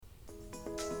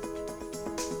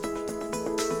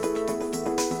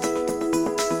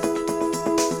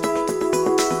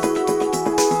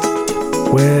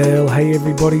Hey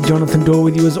everybody, Jonathan Dorr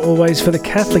with you as always for the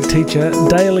Catholic Teacher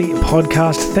Daily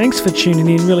Podcast. Thanks for tuning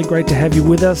in. Really great to have you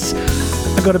with us.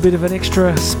 I've got a bit of an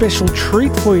extra special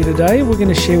treat for you today. We're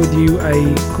going to share with you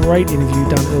a great interview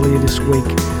done earlier this week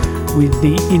with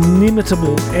the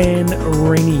inimitable Anne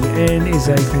Rennie. Anne is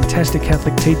a fantastic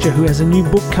Catholic teacher who has a new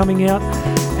book coming out,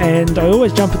 and I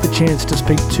always jump at the chance to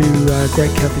speak to great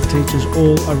Catholic teachers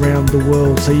all around the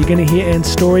world. So you're going to hear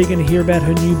Anne's story, you're going to hear about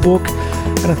her new book,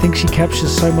 and I think she captures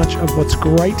so much of what's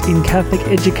great in Catholic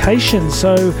education.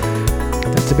 So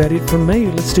that's about it from me.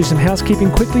 Let's do some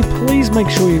housekeeping quickly. Please make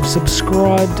sure you've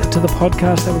subscribed to the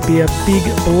podcast. That would be a big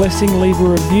blessing. Leave a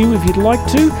review if you'd like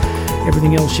to.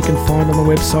 Everything else you can find on the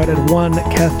website at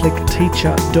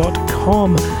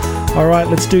onecatholicteacher.com. All right,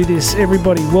 let's do this.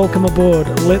 Everybody, welcome aboard.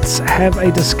 Let's have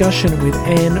a discussion with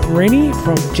Anne Rennie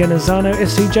from Genazzano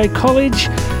SCJ College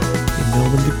in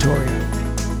Melbourne, Victoria.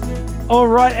 All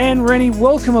right, Anne Rennie,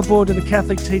 welcome aboard to the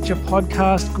Catholic Teacher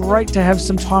Podcast. Great to have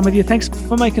some time with you. Thanks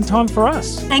for making time for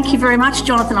us. Thank you very much,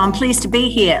 Jonathan. I'm pleased to be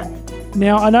here.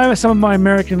 Now, I know some of my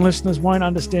American listeners won't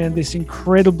understand this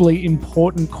incredibly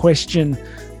important question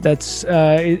that's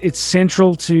it's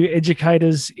central to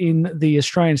educators in the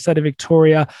Australian state of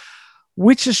Victoria.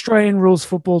 Which Australian rules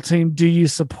football team do you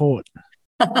support?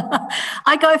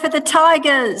 I go for the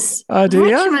Tigers. Oh, do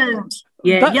you? Richmond.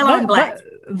 Yeah, yellow and black.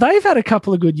 They've had a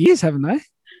couple of good years, haven't they?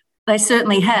 They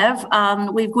certainly have.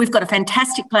 We've got a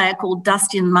fantastic player called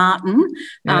Dustin Martin,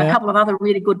 a couple of other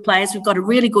really good players. We've got a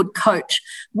really good coach.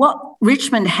 What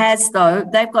Richmond has, though,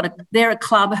 they're a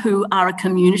club who are a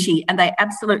community, and they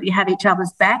absolutely have each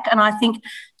other's back. And I think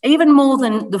even more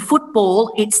than the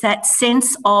football, it's that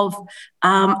sense of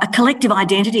a collective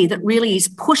identity that really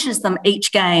pushes them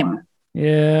each game.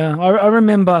 Yeah, I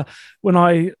remember when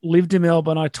I lived in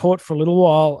Melbourne, I taught for a little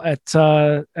while at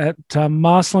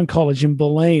Marcelin College in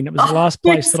Bulleen. It was the last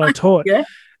place that I taught. Yeah.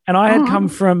 And I had come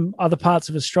from other parts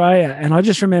of Australia, and I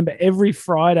just remember every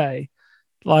Friday,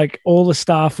 like all the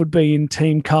staff would be in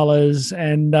team colours,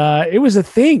 and it was a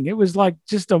thing. It was like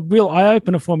just a real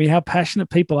eye-opener for me how passionate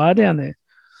people are down there.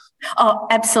 Oh,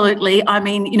 absolutely. I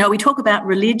mean, we talk about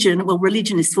religion. Well,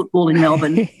 religion is football in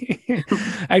Melbourne.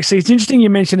 Actually, it's interesting you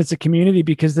mentioned it's a community,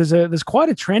 because there's quite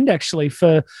a trend actually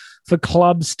for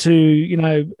clubs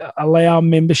to, allow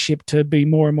membership to be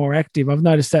more and more active. I've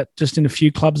noticed that just in a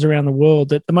few clubs around the world,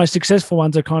 that the most successful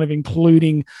ones are kind of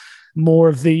including more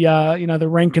of the, the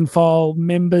rank and file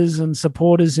members and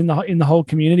supporters in the whole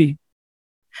community.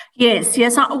 Yes.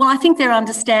 Well, I think they're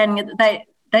understanding that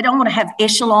they don't want to have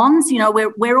echelons.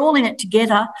 We're all in it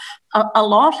together a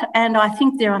lot, and I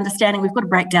think they're understanding we've got to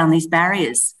break down these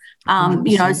barriers.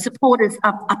 Supporters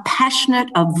are passionate,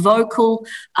 are vocal.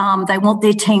 They want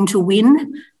their team to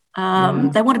win.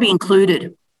 They want to be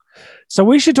included. So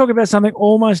we should talk about something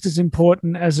almost as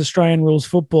important as Australian rules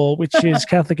football, which is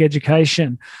Catholic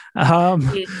education.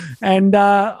 Yes. And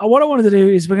what I wanted to do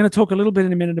is we're going to talk a little bit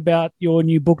in a minute about your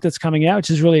new book that's coming out, which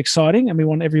is really exciting, and we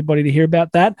want everybody to hear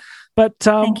about that. But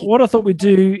what I thought we'd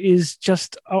do is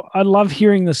just, I love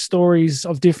hearing the stories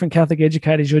of different Catholic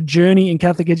educators, your journey in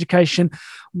Catholic education,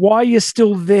 why you're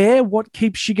still there, what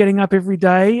keeps you getting up every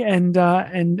day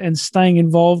and staying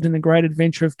involved in the great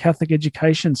adventure of Catholic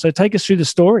education. So take us through the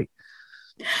story.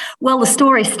 Well, the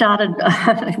story started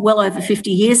well over 50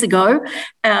 years ago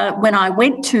when I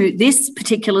went to this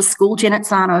particular school,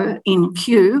 Genazzano in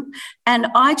Kew, and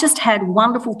I just had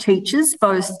wonderful teachers,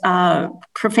 both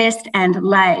professed and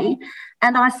lay.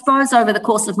 And I suppose over the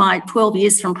course of my 12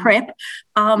 years from prep,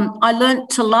 I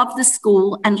learnt to love the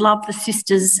school and love the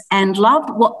sisters and loved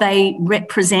what they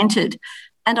represented.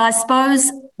 And I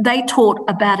suppose they taught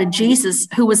about a Jesus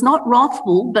who was not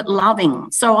wrathful but loving.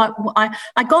 So I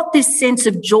got this sense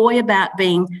of joy about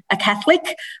being a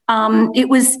Catholic. It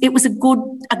was a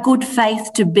good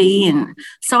faith to be in.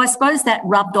 So I suppose that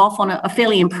rubbed off on a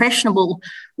fairly impressionable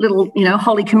little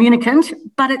holy communicant,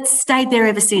 but it's stayed there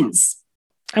ever since.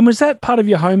 And was that part of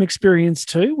your home experience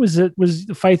too? Was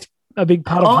the faith a big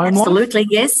part of home life? Absolutely,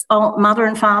 yes. Mother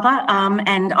and father,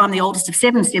 and I'm the oldest of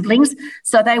 7 siblings,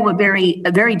 so they were very,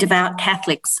 very devout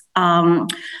Catholics.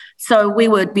 So we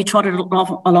would be trotted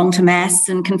along to Mass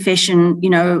and confession,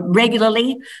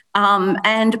 regularly,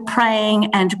 and praying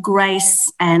and grace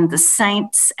and the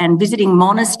saints and visiting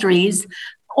monasteries.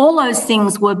 All those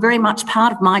things were very much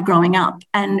part of my growing up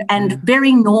and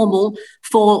very normal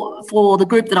for the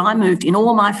group that I moved in.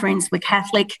 All my friends were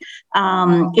Catholic.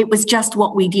 It was just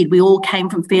what we did. We all came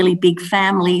from fairly big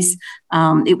families.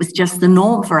 It was just the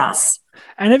norm for us.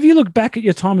 And have you looked back at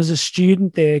your time as a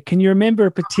student there, can you remember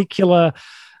a particular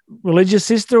religious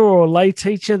sister or lay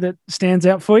teacher that stands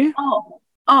out for you?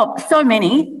 Oh, so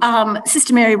many.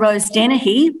 Sister Mary Rose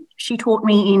Dennehy. She taught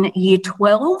me in Year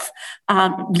 12,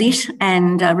 Lit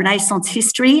and Renaissance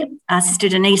History, Sister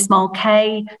Denise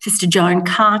Mulcahy, Sister Joan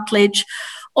Cartledge,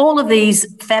 all of these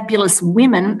fabulous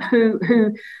women who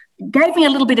gave me a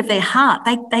little bit of their heart.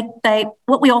 They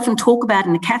what we often talk about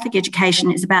in the Catholic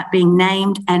education is about being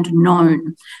named and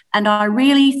known. And I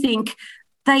really think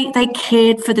they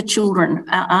cared for the children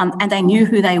and they knew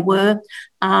who they were.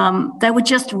 They were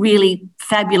just really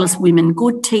fabulous women,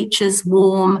 good teachers,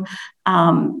 warm,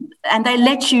 and they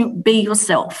let you be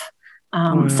yourself.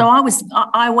 So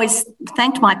I always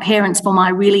thanked my parents for my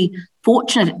really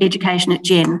fortunate education at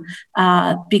Gen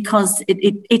because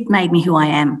it made me who I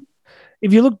am.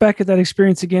 If you look back at that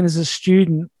experience again as a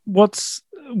student, what's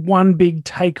one big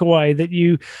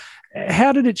takeaway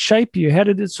how did it shape you? How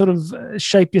did it sort of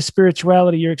shape your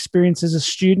spirituality, your experience as a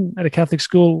student at a Catholic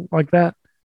school like that?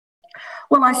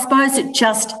 Well, I suppose it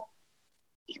just,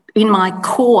 in my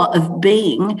core of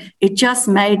being, it just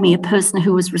made me a person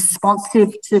who was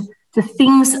responsive to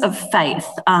things of faith.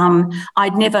 And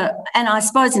I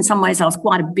suppose in some ways I was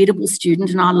quite a biddable student,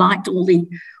 and I liked all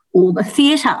the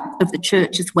theatre of the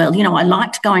church as well. You know, I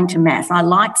liked going to Mass. I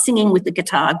liked singing with the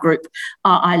guitar group.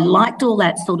 I liked all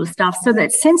that sort of stuff. So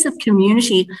that sense of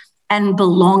community and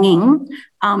belonging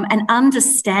and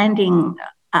understanding,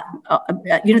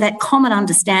 that common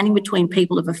understanding between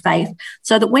people of a faith,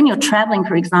 so that when you're travelling,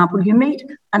 for example, you meet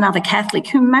another Catholic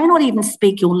who may not even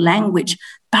speak your language,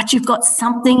 but you've got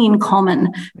something in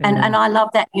common. And I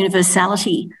love that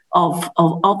universality of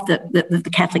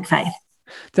the Catholic faith.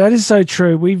 That is so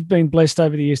true. We've been blessed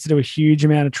over the years to do a huge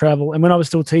amount of travel. And when I was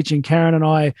still teaching, Karen and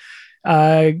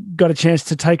I got a chance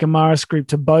to take a Maris group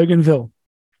to Bougainville.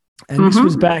 And this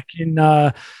was back in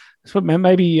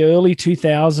maybe early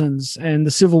 2000s, and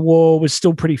the Civil War was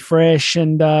still pretty fresh.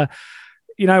 And,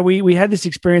 we had this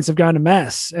experience of going to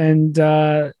Mass, and,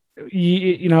 a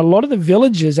lot of the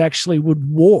villagers actually would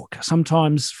walk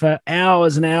sometimes for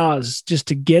hours and hours just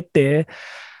to get there.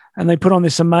 And they put on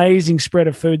this amazing spread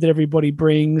of food that everybody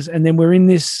brings. And then we're in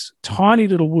this tiny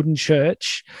little wooden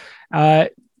church. Men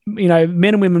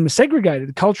and women were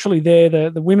segregated culturally there.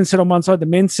 The women sit on one side, the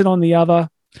men sit on the other.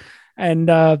 And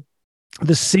the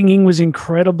singing was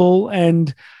incredible.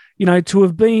 And, to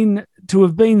have been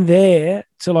there,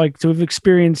 to have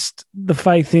experienced the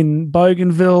faith in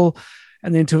Bougainville,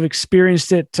 and then to have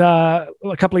experienced it a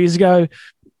couple of years ago,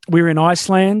 we were in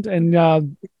Iceland,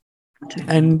 and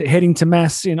heading to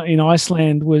Mass in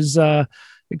Iceland was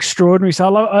extraordinary.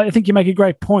 So I think you make a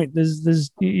great point.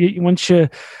 Once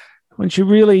you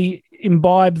really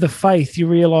imbibe the faith, you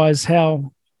realise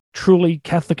how truly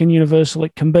Catholic and universal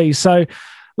it can be. So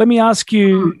let me ask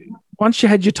you, once you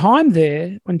had your time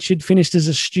there, once you'd finished as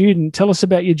a student, tell us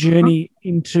about your journey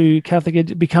into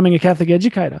becoming a Catholic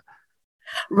educator.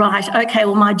 Right. Okay.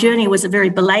 Well, my journey was a very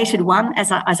belated one.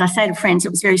 As I say to friends, it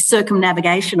was very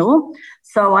circumnavigational.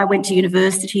 So I went to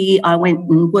university. I went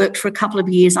and worked for a couple of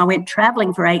years. I went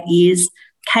travelling for 8 years,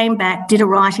 came back, did a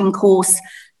writing course,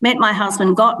 met my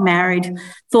husband, got married,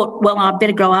 thought, well, I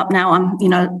better grow up now. I'm,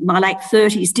 my late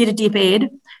 30s, did a dip ed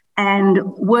and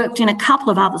worked in a couple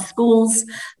of other schools.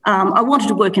 I wanted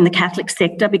to work in the Catholic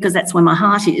sector because that's where my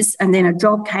heart is. And then a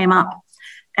job came up.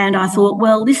 And I thought,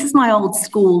 well, this is my old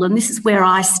school and this is where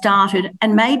I started,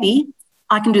 and maybe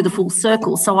I can do the full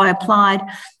circle. So I applied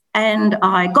and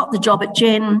I got the job at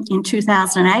Gen in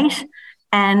 2008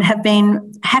 and have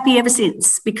been happy ever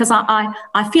since, because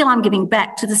I feel I'm giving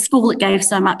back to the school that gave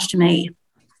so much to me.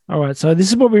 All right. So this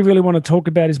is what we really want to talk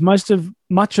about. Is much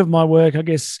of my work, I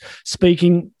guess,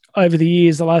 speaking over the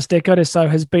years, the last decade or so,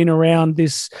 has been around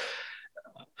this,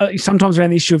 sometimes around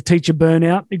the issue of teacher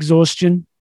burnout, exhaustion.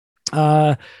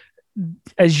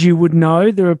 As you would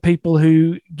know, there are people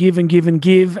who give and give and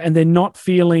give, and they're not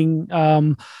feeling,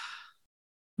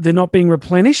 they're not being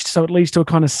replenished. So it leads to a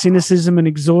kind of cynicism and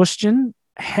exhaustion.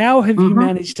 How have you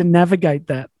managed to navigate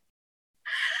that?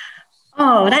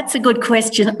 Oh, that's a good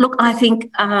question. Look, I think,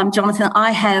 Jonathan,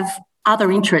 I have other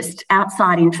interests,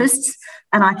 outside interests,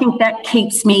 and I think that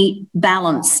keeps me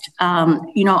balanced.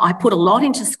 I put a lot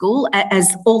into school,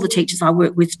 as all the teachers I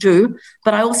work with do,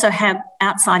 but I also have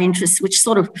outside interests, which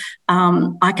sort of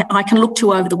I can look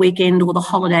to over the weekend or the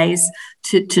holidays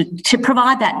to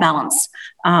provide that balance.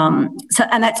 And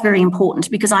that's very important,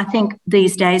 because I think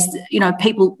these days,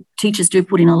 teachers do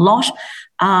put in a lot,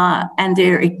 and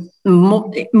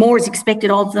more is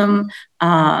expected of them.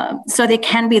 So there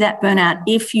can be that burnout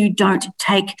if you don't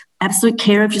take absolute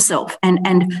care of yourself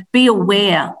and be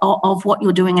aware of what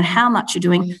you're doing and how much you're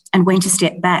doing and when to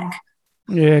step back.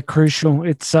 Yeah, crucial.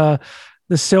 It's the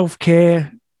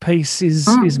self-care piece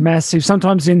is massive.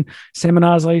 Sometimes in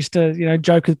seminars, I used to,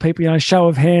 joke with people, show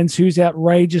of hands, who's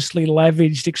outrageously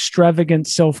lavished extravagant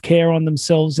self-care on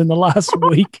themselves in the last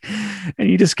week. And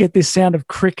you just get this sound of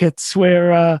crickets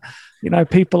where,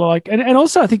 people are like, and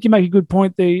also I think you make a good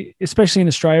point, especially in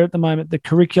Australia at the moment, the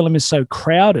curriculum is so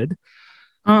crowded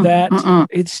that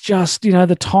it's just,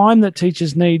 the time that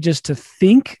teachers need just to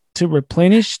think, to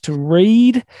replenish, to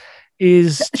read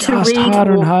is just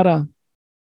harder and harder.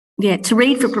 Yeah, to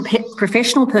read for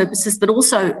professional purposes, but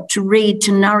also to read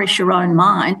to nourish your own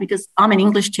mind, because I'm an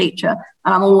English teacher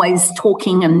and I'm always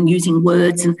talking and using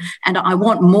words, and I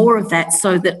want more of that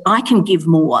so that I can give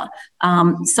more.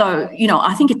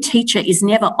 I think a teacher is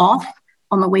never off.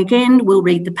 On the weekend, we'll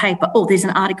read the paper. Oh, there's an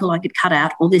article I could cut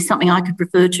out, or there's something I could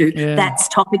refer to. Yeah. That's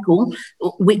topical.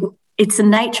 It's the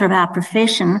nature of our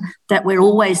profession that we're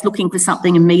always looking for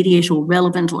something immediate or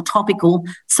relevant or topical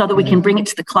so that we can bring it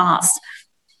to the class.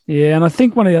 Yeah, and I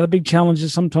think one of the other big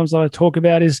challenges sometimes that I talk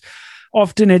about is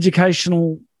often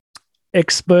educational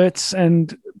experts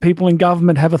and people in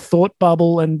government have a thought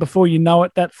bubble, and before you know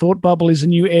it, that thought bubble is a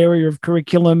new area of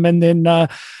curriculum, and then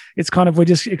it's kind of, we're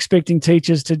just expecting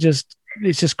teachers to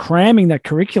it's just cramming that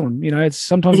curriculum. It's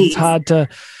hard to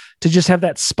just have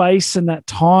that space and that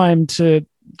time to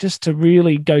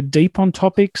really go deep on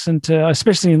topics, and to,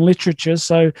 especially in literature.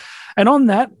 So, and on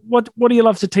that, what do you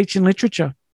love to teach in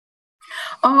literature?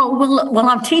 Oh, well,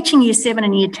 I'm teaching Year 7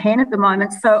 and Year 10 at the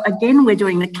moment. So, again, we're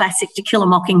doing the classic To Kill a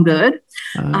Mockingbird,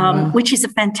 which is a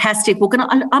fantastic book.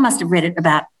 And I must have read it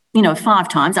about, 5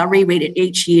 times. I reread it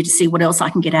each year to see what else I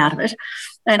can get out of it.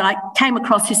 And I came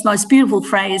across this most beautiful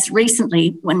phrase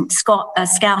recently when Scout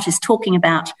is talking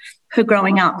about her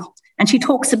growing up. And she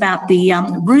talks about the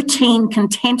routine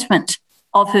contentment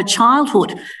of her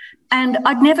childhood. And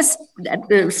I'd never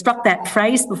struck that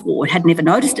phrase before, had never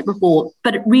noticed it before,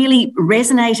 but it really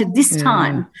resonated this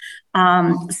time.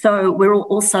 So we're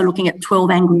also looking at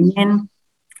 12 Angry Men.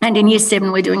 And in Year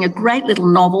 7, we're doing a great little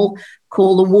novel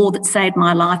called The War That Saved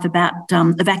My Life, about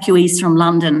evacuees from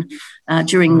London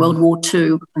during World War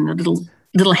II, and a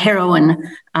little heroine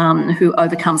who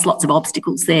overcomes lots of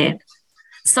obstacles there.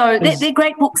 So they're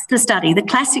great books to study, the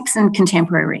classics and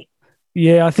contemporary.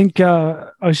 Yeah, I think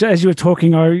as you were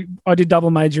talking, I did double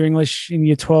major English in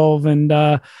Year 12,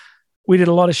 and we did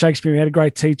a lot of Shakespeare. We had a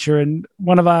great teacher, and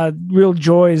one of our real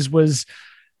joys was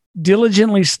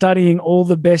diligently studying all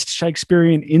the best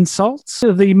Shakespearean insults.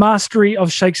 The mastery of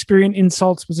Shakespearean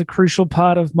insults was a crucial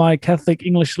part of my Catholic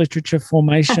English literature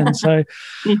formation. So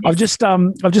yes. I've just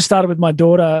started with my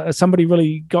daughter. Somebody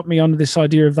really got me onto this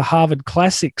idea of the Harvard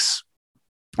Classics,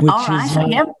 which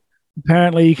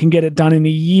apparently you can get it done in a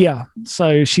year.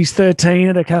 So she's 13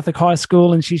 at a Catholic high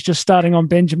school, and she's just starting on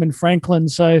Benjamin Franklin.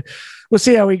 So we'll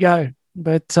see how we go.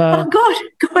 But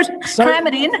good. So, cram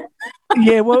it in.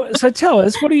 Yeah. Well, so tell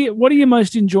us, what are you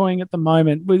most enjoying at the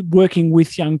moment with working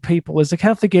with young people as a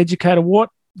Catholic educator? What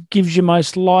gives you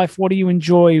most life? What do you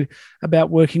enjoy about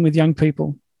working with young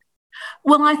people?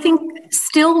 Well, I think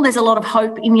still there's a lot of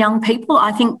hope in young people.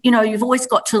 I think, you've always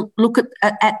got to look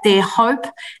at their hope,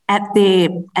 at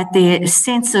their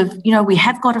sense of, we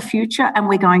have got a future and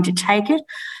we're going to take it.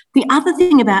 The other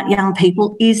thing about young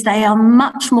people is they are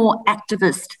much more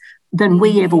activist than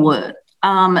we ever were.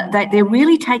 They're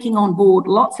really taking on board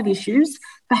lots of issues.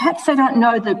 Perhaps they don't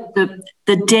know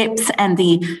the depth and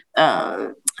the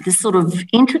sort of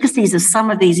intricacies of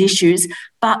some of these issues,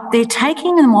 but they're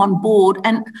taking them on board.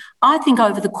 And I think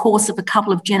over the course of a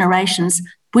couple of generations,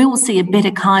 we will see a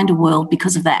better kind of world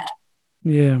because of that.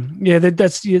 Yeah,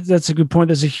 that's a good point.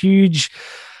 There's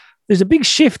a big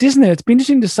shift, isn't there? It's been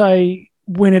interesting to say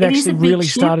when it actually really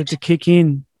started to kick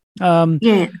in.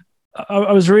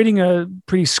 I was reading a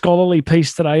pretty scholarly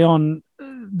piece today on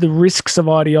the risks of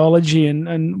ideology,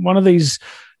 and one of these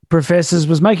professors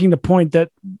was making the point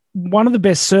that one of the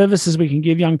best services we can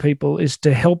give young people is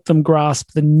to help them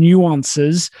grasp the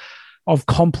nuances of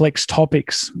complex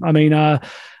topics. I mean, a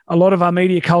lot of our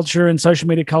media culture and social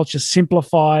media culture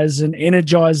simplifies and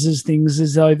energizes things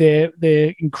as though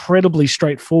they're incredibly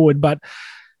straightforward, but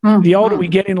the older we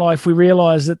get in life, we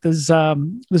realise that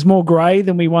there's more grey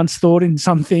than we once thought in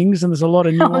some things, and there's a lot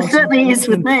of nuance. Oh, it certainly is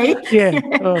with me. Yeah,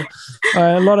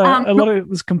 a lot of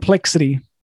this complexity.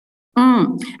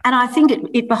 And I think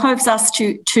it behoves us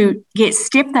to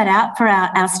step that out for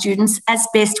our students as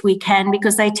best we can,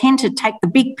 because they tend to take the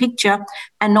big picture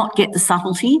and not get the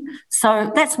subtlety.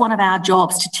 So that's one of our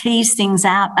jobs, to tease things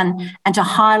out and to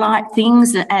highlight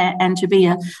things and to be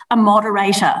a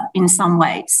moderator in some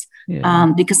ways.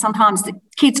 Yeah. Because sometimes the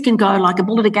kids can go like a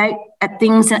bull at a gate at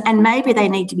things, and maybe they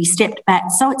need to be stepped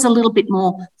back. So it's a little bit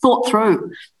more thought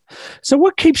through. So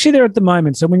what keeps you there at the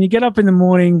moment? So when you get up in the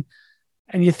morning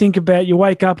and you think about, you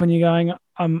wake up and you're going,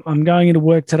 I'm going into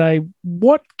work today,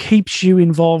 what keeps you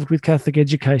involved with Catholic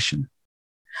education?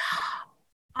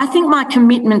 I think my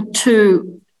commitment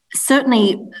to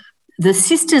certainly the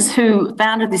sisters who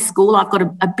founded this school, I've got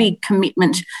a big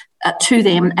commitment to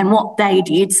them and what they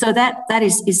did. So that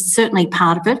is certainly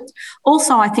part of it.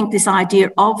 Also, I think this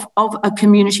idea of a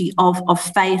community of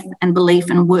faith and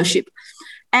belief and worship.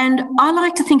 And I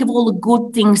like to think of all the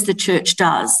good things the church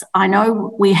does. I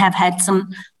know we have had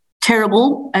some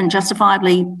terrible and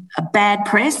justifiably bad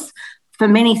press for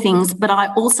many things, but I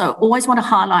also always want to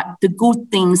highlight the good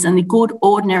things and the good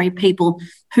ordinary people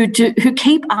who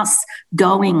keep us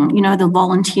going, you know, the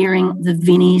volunteering, the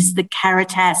Vinnies, the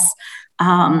Caritas,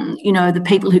 you know, the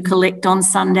people who collect on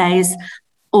Sundays,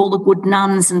 all the good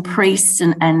nuns and priests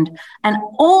and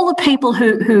all the people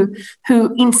who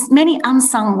in many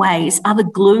unsung ways are the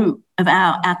glue of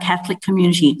our Catholic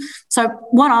community. So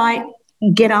what I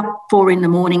get up for in the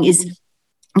morning is,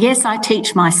 yes, I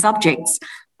teach my subjects,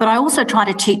 but I also try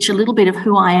to teach a little bit of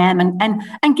who I am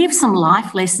and give some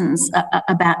life lessons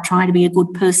about trying to be a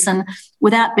good person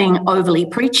without being overly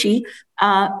preachy,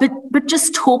 but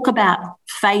just talk about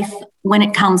faith when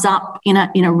it comes up in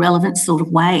a relevant sort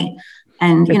of way.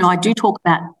 And, you know, I do talk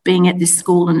about being at this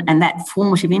school and that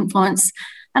formative influence.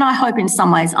 And I hope in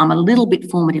some ways I'm a little bit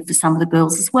formative for some of the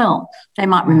girls as well. They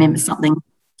might remember something,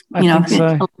 you know.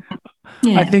 So.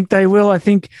 Yeah. I think they will. I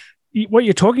think what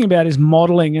you're talking about is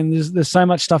modelling, and there's so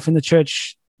much stuff in the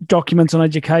church documents on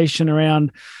education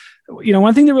around, you know,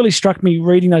 one thing that really struck me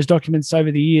reading those documents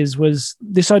over the years was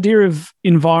this idea of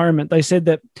environment. They said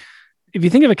that if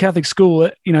you think of a Catholic school,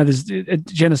 you know, there's at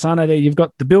Genesano there, you've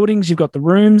got the buildings, you've got the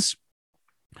rooms.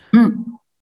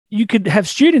 You could have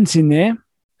students in there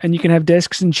and you can have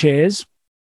desks and chairs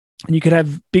and you could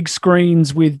have big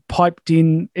screens with piped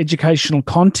in educational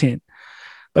content.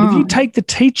 But if you take the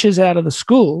teachers out of the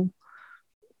school,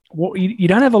 you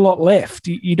don't have a lot left.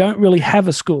 You don't really have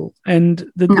a school. And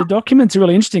the documents are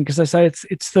really interesting because they say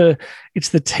it's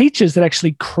the teachers that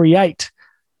actually create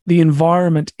the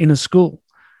environment in a school.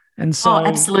 And so,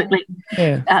 absolutely,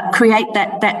 yeah. Create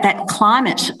that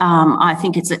climate. I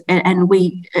think and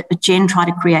we at Gen try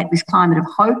to create this climate of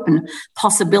hope and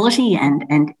possibility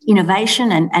and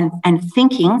innovation and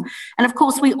thinking. And of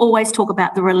course, we always talk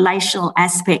about the relational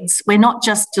aspects. We're not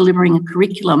just delivering a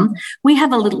curriculum. We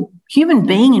have a little human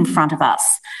being in front of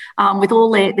us with all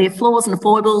their flaws and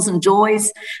foibles and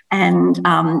joys and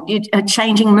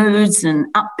changing moods and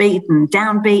upbeat and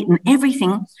downbeat and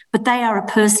everything. But they are a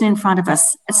person in front of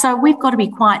us. So we've got to be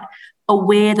quite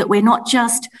aware that we're not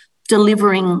just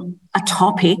delivering a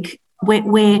topic,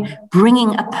 we're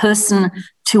bringing a person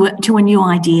to a new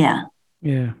idea.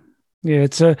 Yeah. Yeah,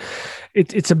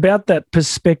 it's about that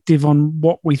perspective on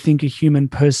what we think a human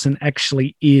person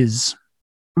actually is.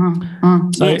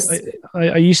 So Yes.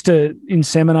 I used to, in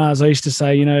seminars, I used to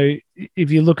say, you know,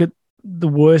 if you look at the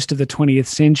worst of the 20th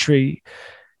century,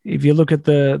 if you look at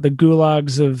the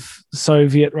gulags of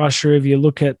Soviet Russia, if you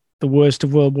look at the worst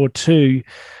of World War II,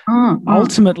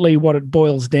 ultimately what it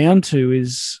boils down to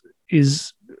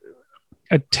is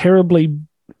a terribly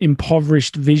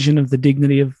impoverished vision of the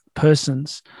dignity of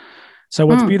persons. So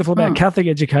what's beautiful about Catholic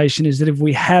education is that if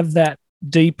we have that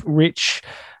deep, rich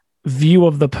view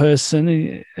of the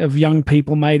person, of young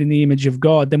people made in the image of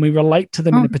God, then we relate to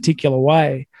them in a particular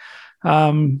way.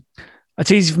 It's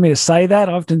easy for me to say that.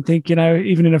 I often think, you know,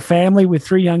 even in a family with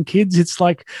 3 young kids, it's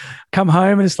like come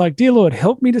home and it's like, dear Lord,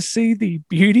 help me to see the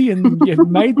beauty and you've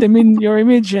made them in your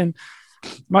image. And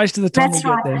most of the time we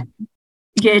get there.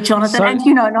 Yeah, Jonathan. So, and,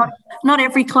 you know, not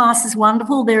every class is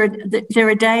wonderful. There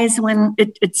are days when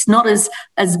it's not as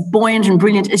buoyant and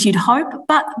brilliant as you'd hope,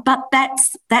 but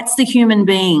that's the human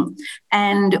being.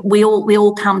 And we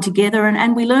all come together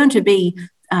and we learn to be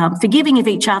forgiving of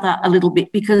each other a little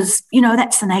bit because, you know,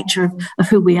 that's the nature of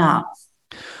who we are.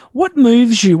 What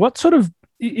moves you? What sort of,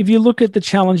 if you look at the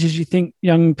challenges you think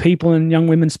young people and young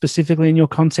women specifically in your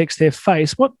context they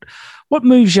face, what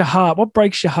moves your heart? What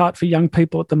breaks your heart for young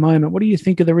people at the moment? What do you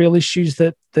think are the real issues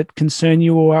that concern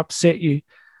you or upset you?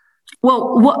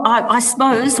 Well, I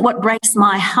suppose what breaks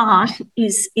my heart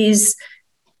is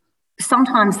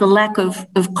sometimes the lack of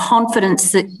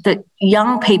confidence that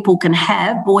young people can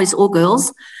have, boys or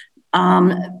girls,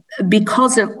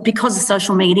 because of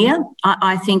social media.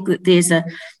 I think that there's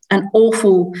an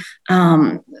awful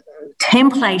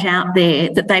template out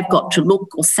there that they've got to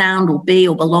look or sound or be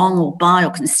or belong or buy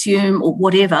or consume or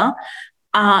whatever.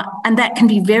 And that can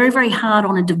be very, very hard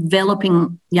on a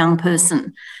developing young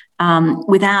person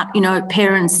without, you know,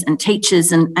 parents and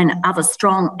teachers and other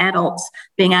strong adults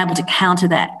being able to counter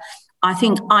that. I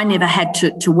think I never had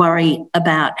to worry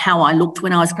about how I looked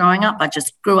when I was growing up. I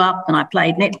just grew up and I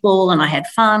played netball and I had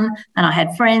fun and I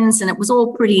had friends, and it was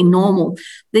all pretty normal.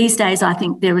 These days, I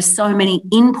think there are so many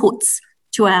inputs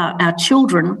to our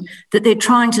children that they're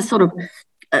trying to sort of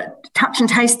touch and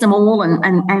taste them all,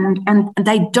 and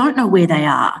they don't know where they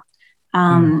are.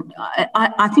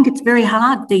 I think it's very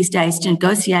hard these days to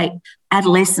negotiate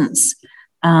adolescence.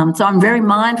 So I'm very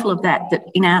mindful of that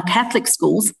in our Catholic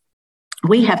schools,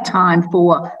 we have time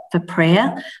for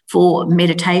prayer, for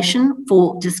meditation,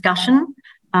 for discussion,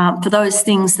 for those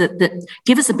things that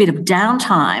give us a bit of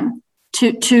downtime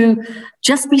to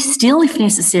just be still if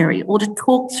necessary, or to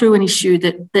talk through an issue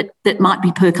that might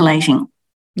be percolating.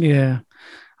 Yeah.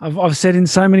 I've said in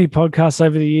so many podcasts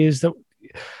over the years that,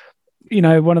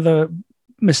 one of the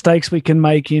mistakes we can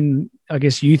make in, I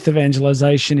guess, youth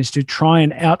evangelization is to try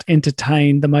and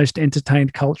out-entertain the most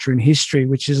entertained culture in history,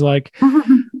 which is like,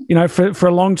 for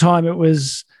a long time it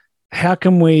was, how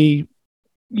can we,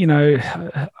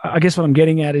 I guess what I'm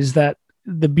getting at is that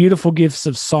the beautiful gifts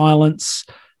of silence,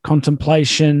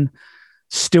 contemplation,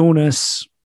 stillness,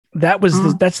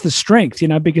 that's the strength,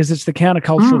 because it's the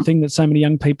countercultural thing that so many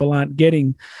young people aren't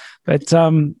getting. But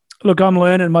look, I'm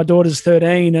learning. My daughter's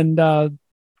 13, and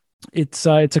it's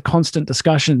a constant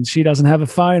discussion. She doesn't have a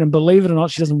phone, and believe it or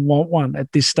not, she doesn't want one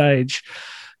at this stage.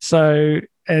 So,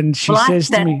 and she says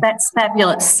to me, "That's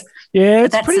fabulous." Yeah,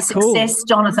 it's that's pretty a success, cool,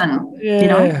 Jonathan.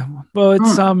 Yeah, well,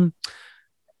 it's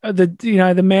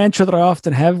the mantra that I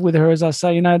often have with her is, I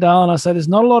say, darling, I say, there's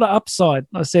not a lot of upside.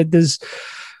 I said, there's,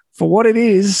 for what it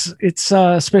is, it's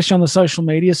especially on the social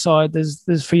media side,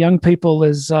 there's for young people,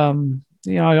 there's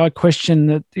I question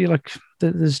that,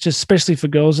 there's just, especially for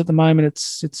girls at the moment,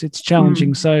 it's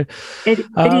challenging. So it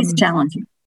is challenging.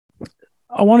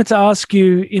 I wanted to ask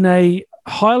you, in a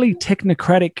highly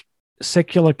technocratic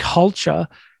secular culture,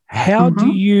 how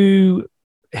do you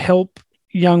help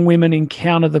young women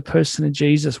encounter the person of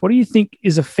Jesus? What do you think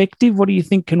is effective? What do you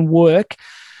think can work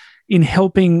in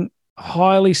helping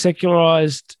highly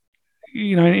secularized,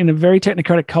 in a very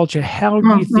technocratic culture? How do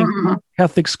you think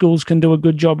Catholic schools can do a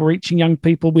good job reaching young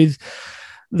people with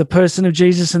the person of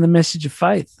Jesus and the message of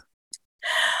faith?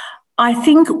 I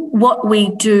think what we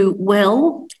do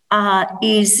well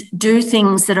is do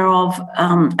things that are of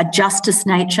a justice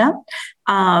nature,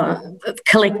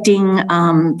 collecting,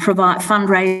 provide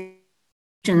fundraising,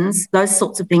 those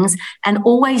sorts of things, and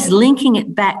always linking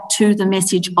it back to the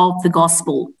message of the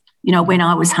gospel. When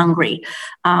I was hungry,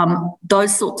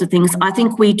 those sorts of things. I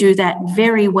think we do that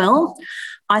very well.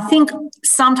 I think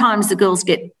sometimes the girls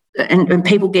get and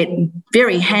people get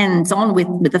very hands-on with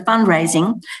the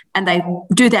fundraising, and they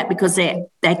do that because they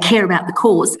care about the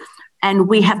cause. And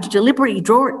we have to deliberately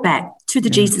draw it back to the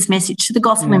Jesus message, to the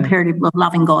gospel imperative of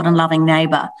loving God and loving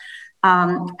neighbour.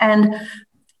 And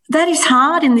that is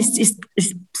hard in this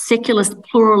secularist,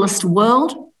 pluralist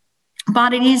world.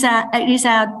 But it is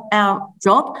our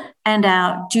job and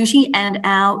our duty and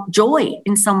our joy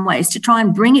in some ways to try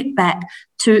and bring it back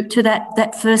to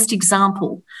that first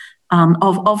example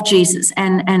of Jesus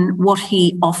and what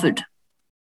he offered.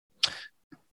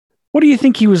 What do you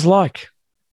think he was like?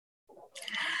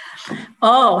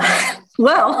 Oh,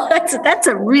 well, that's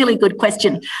a really good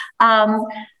question.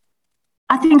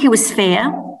 I think he was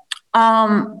fair.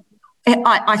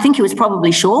 I think he was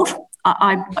probably short.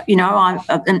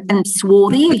 And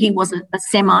swarthy. He was a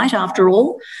Semite after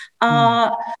all.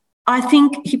 I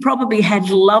think he probably had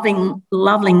loving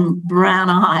brown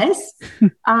eyes.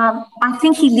 I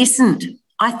think he listened.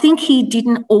 I think he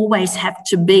didn't always have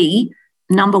to be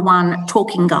number one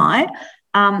talking guy.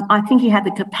 I think he had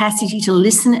the capacity to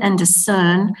listen and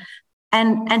discern,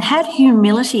 and had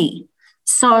humility.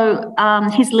 So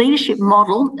his leadership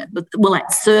model,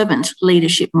 that servant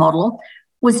leadership model,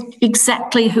 was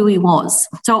exactly who he was.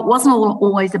 So it wasn't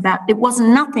always about, it was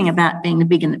nothing about being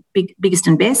the biggest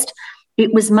and best.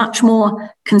 It was much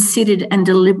more considered and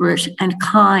deliberate and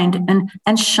kind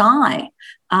and shy.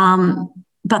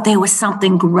 But there was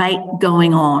something great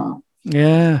going on.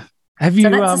 Yeah. So that's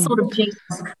the sort of Jesus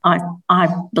I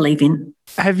believe in.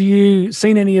 Have you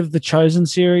seen any of the Chosen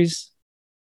series?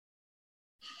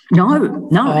 No,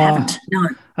 I haven't. No.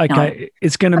 Okay, no.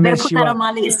 It's going to mess put you that up. on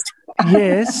my list.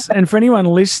 Yes, and for anyone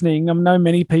listening, I know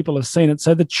many people have seen it.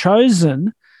 So The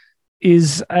Chosen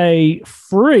is a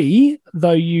free,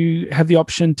 though you have the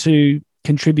option to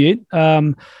contribute.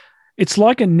 It's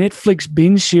like a Netflix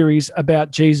binge series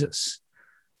about Jesus.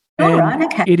 All right,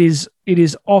 okay. It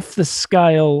is off the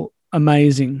scale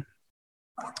amazing.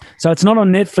 So it's not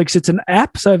on Netflix; it's an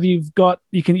app. So if you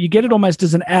get it almost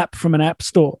as an app from an app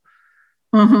store.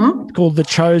 It's called The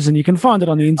Chosen. You can find it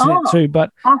on the internet too.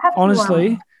 But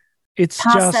honestly, it's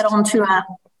pass just that on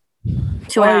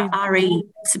to our RE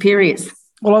superiors.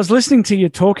 Well, I was listening to you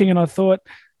talking, and I thought,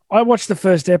 I watched the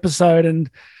first episode, and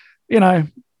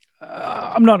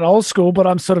I'm not old school, but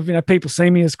I'm sort of, people see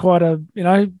me as quite a,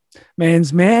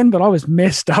 man's man, but I was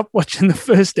messed up watching the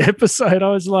first episode. I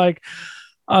was like,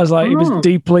 it was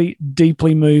deeply,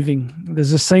 deeply moving.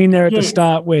 There's a scene there at the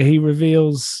start where he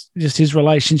reveals just his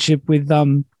relationship with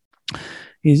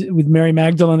Mary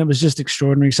Magdalene. It was just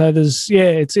extraordinary. So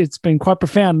it's been quite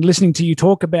profound listening to you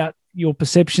talk about your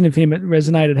perception of him. It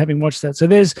resonated having watched that. So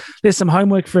there's some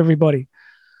homework for everybody.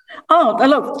 Oh,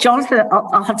 look, Jonathan,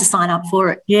 I'll have to sign up for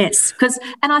it. Yes,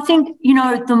 and I think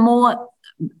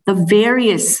the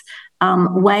various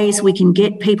ways we can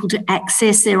get people to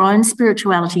access their own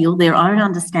spirituality or their own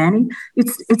understanding.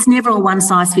 It's never a one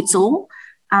size fits all.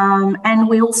 And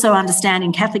we also understand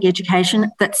in Catholic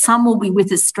education that some will be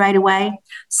with us straight away,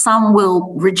 some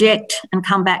will reject and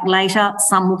come back later,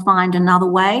 some will find another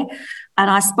way. And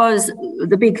I suppose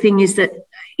the big thing is that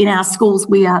in our schools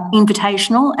we are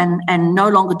invitational and no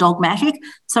longer dogmatic.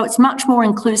 So it's much more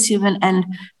inclusive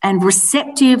and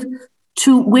receptive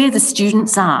to where the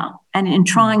students are and in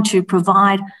trying to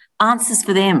provide answers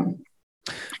for them.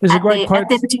 There's a great quote at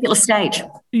their particular stage.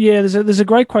 Yeah, there's a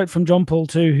great quote from John Paul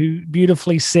II, who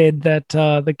beautifully said that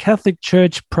the Catholic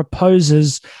Church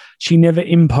proposes, she never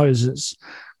imposes.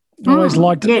 I always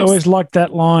liked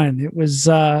that line. It was,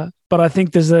 but I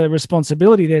think there's a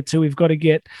responsibility there too. We've got to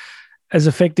get as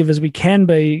effective as we can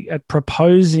be at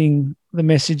proposing the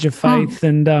message of faith,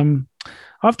 and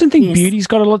I often think beauty's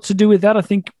got a lot to do with that. I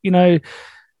think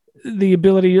the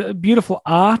ability, beautiful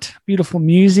art, beautiful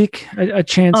music, a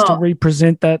chance to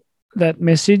represent that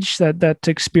message, that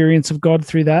experience of God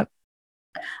through that.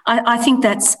 I think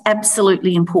that's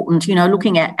absolutely important.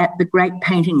 Looking at the great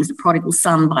paintings, The Prodigal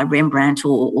Son by Rembrandt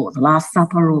or The Last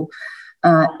Supper or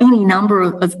any number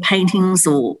of paintings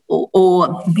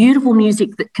or beautiful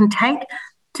music that can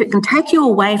take you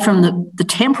away from the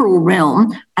temporal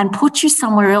realm and put you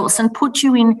somewhere else and put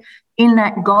you in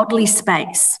that godly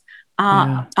space.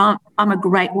 I'm a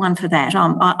great one for that.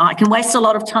 I can waste a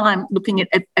lot of time looking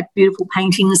at beautiful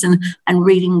paintings and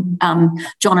reading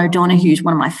John O'Donoghue, who's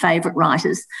one of my favourite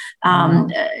writers.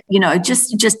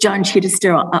 Just Joan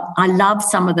Chittister. I love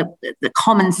some of the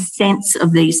common sense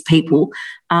of these people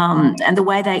and the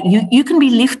way you can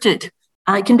be lifted.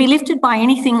 You can be lifted by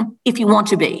anything if you want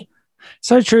to be.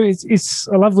 So true.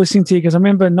 I love listening to you because I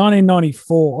remember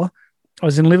 1994, I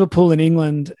was in Liverpool in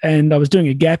England and I was doing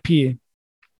a gap year.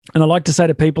 And I like to say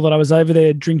to people that I was over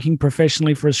there drinking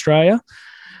professionally for Australia.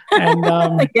 And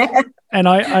and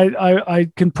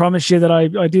I can promise you that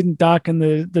I didn't darken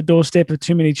the doorstep of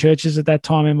too many churches at that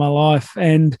time in my life.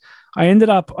 And I ended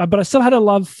up, but I still had a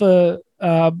love for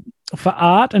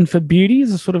art and for beauty,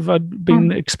 as sort of I'd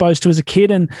been exposed to as a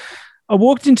kid. And I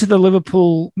walked into the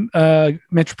Liverpool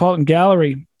Metropolitan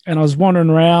Gallery and I was wandering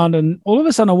around, and all of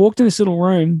a sudden I walked in this little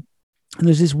room and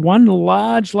there's this one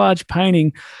large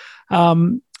painting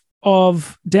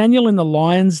of Daniel in the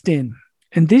lion's den.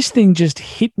 And this thing just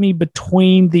hit me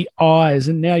between the eyes.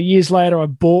 And now years later, I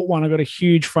bought one. I got a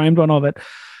huge framed one of it.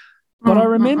 But I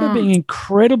remember being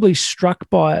incredibly struck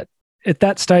by it at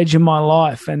that stage in my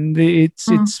life. And it's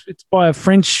by a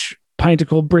French painter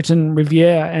called Breton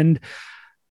Rivière. And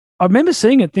I remember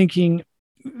seeing it thinking,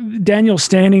 Daniel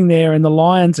standing there and the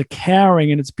lions are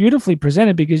cowering, and it's beautifully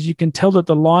presented because you can tell that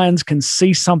the lions can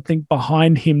see something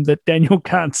behind him that Daniel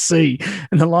can't see,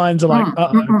 and the lions are like,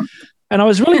 uh-oh. And I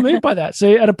was really moved by that.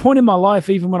 So at a point in my life,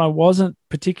 even when I wasn't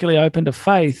particularly open to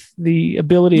faith, the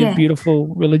ability of beautiful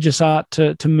religious art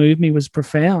to move me was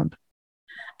profound.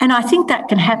 And I think that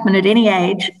can happen at any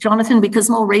age, Jonathan,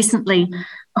 because more recently,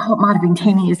 it might have been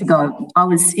 10 years ago, I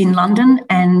was in London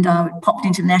and popped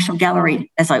into the National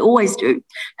Gallery, as I always do,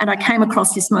 and I came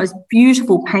across this most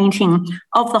beautiful painting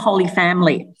of the Holy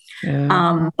Family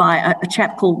by a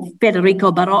chap called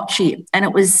Federico Barocci, and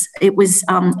it was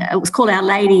called Our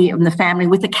Lady and the Family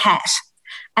with a cat.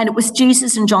 And it was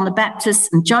Jesus and John the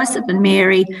Baptist and Joseph and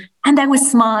Mary, and they were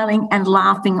smiling and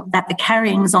laughing at the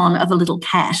carryings on of a little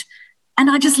cat. And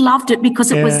I just loved it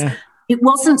because it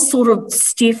wasn't sort of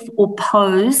stiff or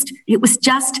posed. It was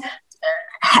just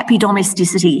happy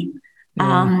domesticity.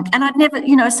 And I'd never,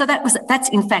 so that's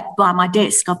in fact by my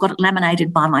desk. I've got it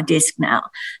laminated by my desk now.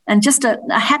 And just a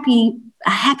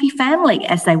happy family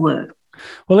as they were.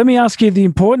 Well, let me ask you the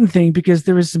important thing, because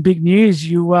there is some big news.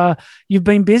 You've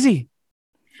been busy.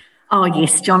 Oh,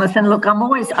 yes, Jonathan. Look,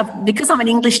 because I'm an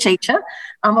English teacher,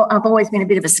 I've always been a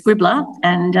bit of a scribbler.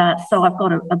 And so I've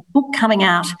got a book coming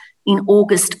out in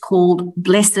August called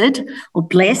Blessed,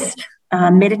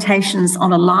 Meditations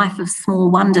on a Life of Small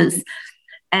Wonders.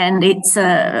 and it's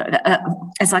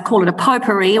as I call it, a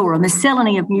potpourri or a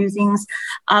miscellany of musings,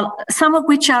 some of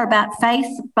which are about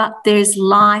faith, but there's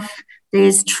life,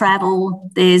 there's travel,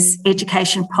 there's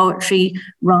education, poetry,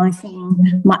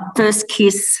 writing, my first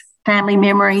kiss, family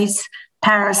memories,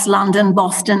 Paris, London,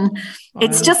 Boston.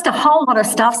 It's just a whole lot of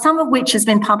stuff, some of which has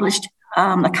been published.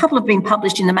 A couple have been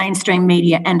published in the mainstream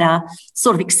media and are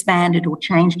sort of expanded or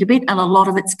changed a bit, and a lot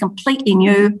of it's completely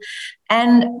new.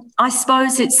 And I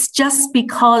suppose it's just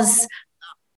because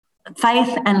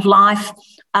faith and life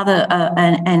are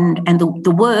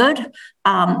the word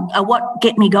are what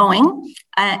get me going.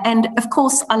 And, of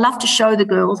course, I love to show the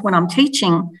girls when I'm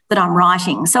teaching that I'm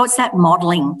writing. So it's that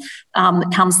modelling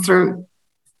that comes through.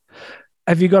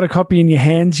 Have you got a copy in your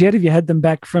hands yet? Have you had them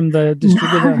back from the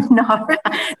distributor?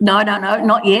 No,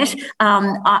 not yet.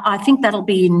 I think that'll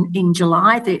be in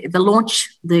July.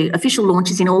 The official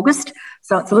launch is in August,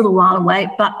 so it's a little while away.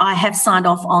 But I have signed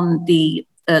off on the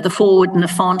foreword and the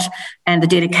font and the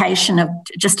dedication.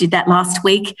 Just did that last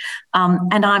week,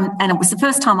 and it was the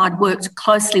first time I'd worked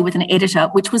closely with an editor,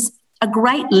 which was a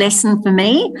great lesson for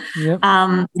me. Yep.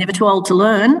 Never too old to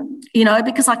learn,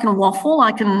 because I can waffle,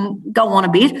 I can go on a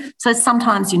bit. So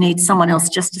sometimes you need someone else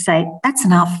just to say, that's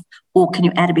enough, or can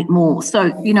you add a bit more?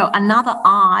 So,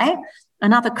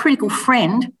 another critical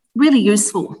friend, really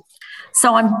useful.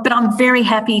 So I'm very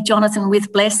happy, Jonathan,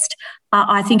 with Blessed.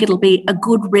 I think it'll be a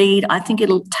good read. I think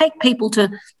it'll take people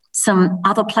to some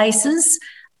other places.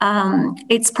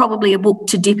 It's probably a book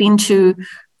to dip into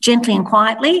gently and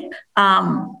quietly.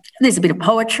 There's a bit of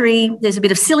poetry. There's a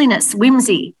bit of silliness,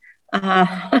 whimsy.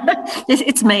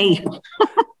 It's me.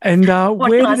 And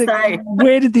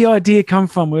where did the idea come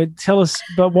from? Tell us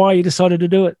about why you decided to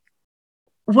do it.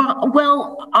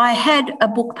 Well, I had a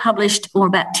book published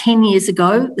about 10 years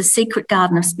ago, The Secret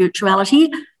Garden of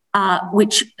Spirituality,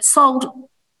 which sold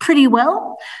pretty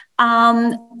well.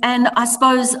 And I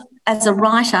suppose as a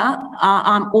writer,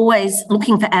 I'm always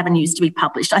looking for avenues to be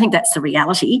published. I think that's the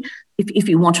reality if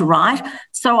you want to write.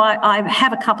 So I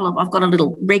have I've got a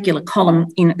little regular column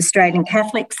in Australian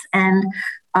Catholics, and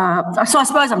so I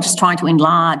suppose I'm just trying to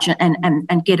enlarge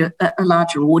and get a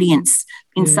larger audience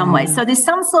in some ways. So there's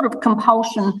some sort of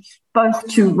compulsion both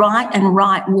to write and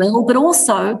write well, but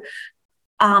also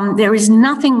there is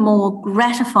nothing more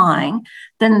gratifying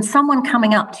than someone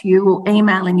coming up to you or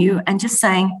emailing you and just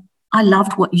saying, I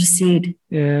loved what you said.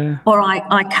 Yeah. Or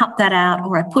I cut that out,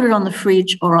 or I put it on the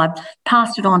fridge, or I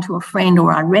passed it on to a friend,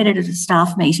 or I read it at a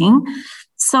staff meeting.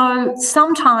 So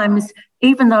sometimes,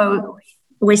 even though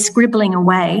we're scribbling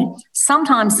away,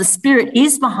 sometimes the Spirit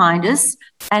is behind us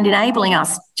and enabling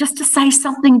us just to say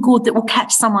something good that will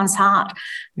catch someone's heart.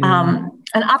 Yeah.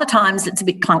 And other times it's a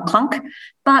bit clunk.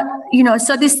 But,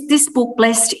 so this book,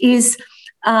 Blessed, is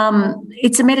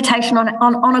it's a meditation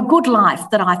on a good life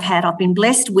that I've been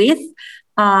blessed with.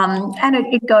 And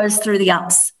it goes through the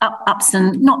ups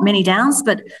and not many downs,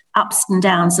 but ups and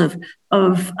downs of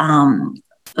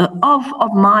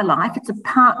my life. It's a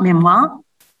part memoir.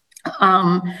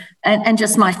 And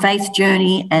just my faith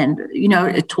journey, and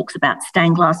it talks about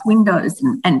stained glass windows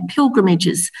and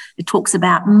pilgrimages. It talks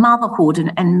about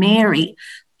motherhood and Mary.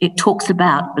 It talks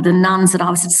about the nuns that I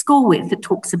was at school with. It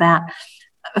talks about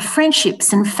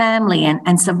friendships and family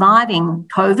and surviving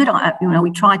COVID.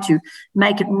 We try to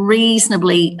make it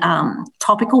reasonably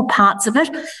topical, parts of it,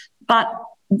 but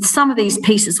some of these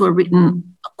pieces were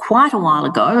written quite a while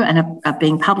ago and are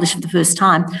being published for the first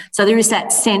time. So there is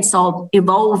that sense of the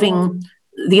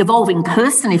evolving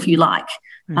person, if you like,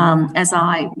 as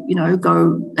I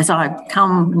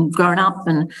come and grown up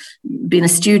and been a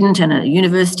student and a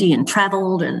university and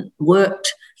travelled and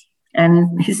worked.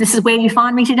 And this is where you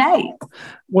find me today.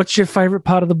 What's your favourite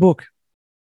part of the book?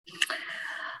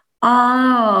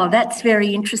 Oh, that's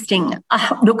very interesting.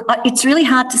 Look, it's really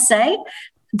hard to say.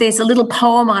 There's a little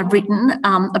poem I've written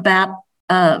about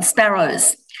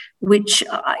sparrows, which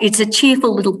it's a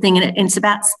cheerful little thing, and it's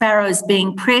about sparrows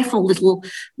being prayerful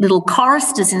little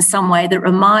choristers in some way that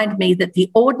remind me that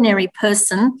the ordinary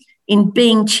person, in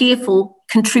being cheerful,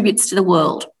 contributes to the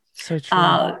world. So true.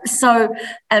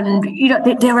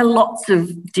 There are lots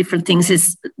of different things.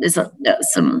 There's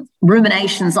some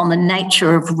ruminations on the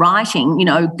nature of writing,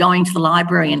 going to the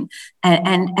library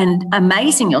and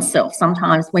amazing yourself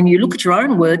sometimes when you look at your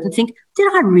own word and think,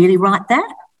 did I really write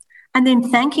that? And then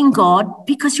thanking God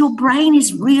because your brain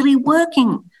is really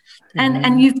working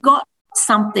and you've got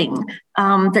something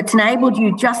that's enabled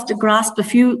you just to grasp a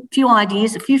few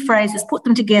ideas, a few phrases, put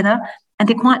them together, and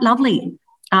they're quite lovely.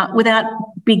 Without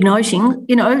big noting,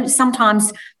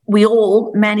 sometimes we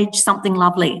all manage something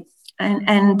lovely.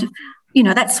 And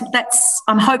that's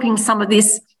I'm hoping some of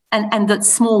this and the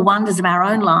small wonders of our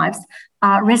own lives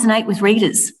resonate with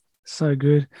readers. So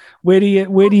good. Where do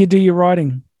you do your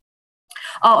writing?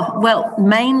 Oh, well,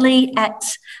 mainly at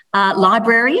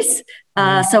libraries.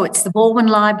 So it's the Baldwin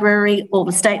Library or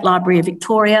the State Library of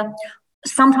Victoria.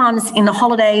 Sometimes in the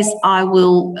holidays, I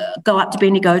will go up to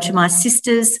Bendigo to my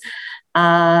sister's.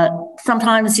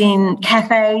 Sometimes in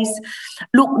cafes.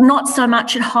 Look, not so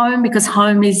much at home because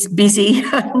home is busy,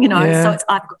 so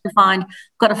I've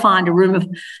got to find a room of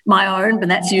my own, but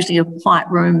that's usually a quiet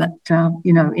room at,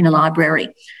 in a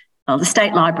library. The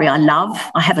State Library I love.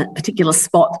 I have a particular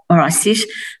spot where I sit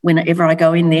whenever I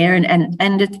go in there,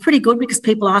 and it's pretty good because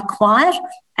people are quiet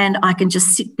and I can just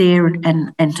sit there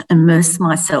and immerse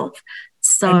myself.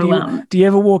 So, do you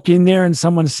ever walk in there and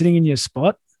someone's sitting in your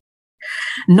spot?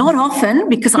 Not often,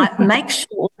 because I make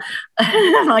sure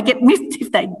I get miffed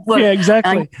if they work. Yeah,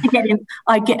 exactly.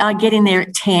 I get in there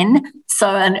at 10. So,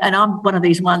 and I'm one of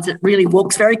these ones that really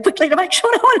walks very quickly to make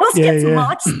sure no one else gets in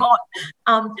my spot.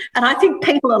 And I think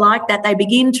people are like that. They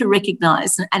begin to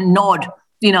recognise and nod.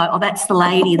 Oh, that's the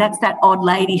lady. That's that odd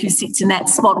lady who sits in that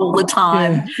spot all the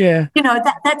time. Yeah.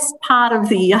 That's part of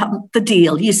the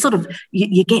deal. You sort of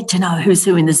you get to know who's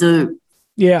who in the zoo.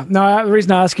 Yeah, no, the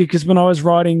reason I ask you, because when I was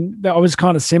writing, I was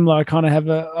kind of similar. I kind of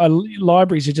have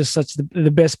libraries are just such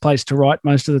the best place to write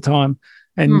most of the time.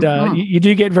 And you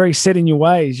do get very set in your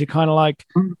ways. You're kind of like,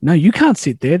 no, you can't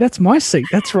sit there. That's my seat.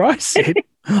 That's where I sit.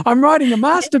 I'm writing a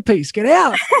masterpiece. Get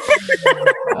out.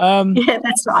 Yeah,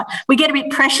 that's right. We get a bit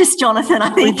precious, Jonathan,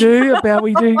 I think.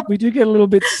 We do get a little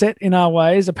bit set in our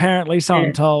ways, apparently, so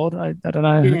I'm told. I don't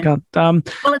know. Yeah. I can't,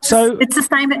 well, it's the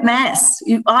same at Mass.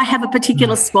 I have a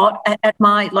particular spot at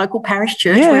my local parish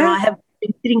church where I have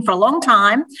been sitting for a long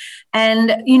time,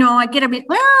 and I get a bit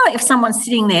if someone's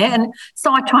sitting there, and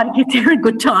so I try to get there in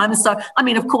good time. So I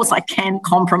mean, of course I can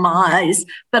compromise,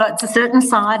 but it's a certain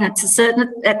side and it's a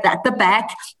certain at the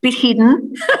back, bit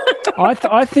hidden.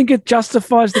 I think it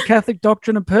justifies the Catholic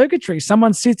doctrine of purgatory.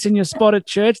 Someone sits in your spot at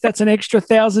church, that's an extra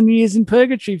 1,000 years in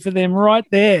purgatory for them right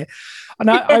there. And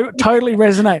I totally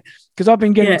resonate, because I've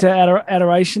been getting to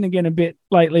adoration again a bit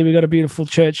lately. We've got a beautiful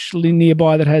church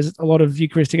nearby that has a lot of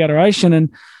Eucharistic adoration. And,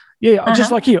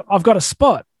 just like you, I've got a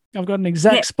spot. I've got an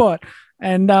exact spot.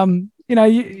 And,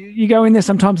 you go in there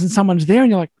sometimes and someone's there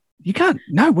and you're like, you can't,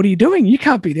 no, what are you doing? You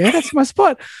can't be there. That's my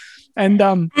spot. And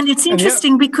it's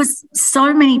interesting because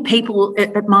so many people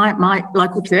at my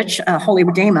local church, Holy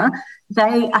Redeemer,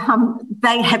 they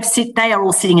are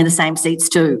all sitting in the same seats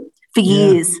too for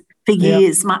years. For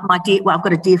years, my dear, I've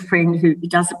got a dear friend who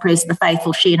does the prayers of the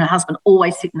faithful. She and her husband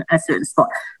always sit in a certain spot.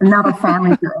 Another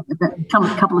family, a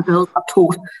couple of girls I've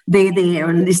taught, they're there,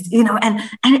 and this, and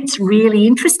it's really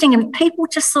interesting. And people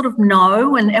just sort of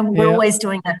know, and we're always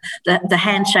doing the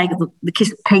handshake, the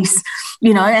kiss of peace,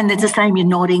 and it's the same. You're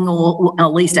nodding,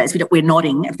 or these days we're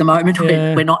nodding at the moment.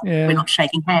 We're not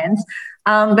shaking hands,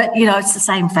 but it's the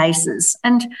same faces,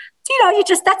 and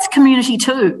that's community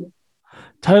too.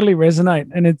 Totally resonate.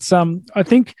 And it's I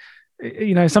think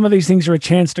some of these things are a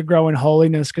chance to grow in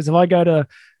holiness, because if I go to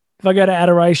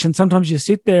adoration, sometimes you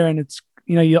sit there and it's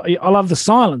I love the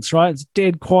silence, right? It's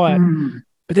dead quiet,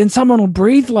 but then someone will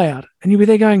breathe loud and you'll be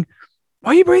there going,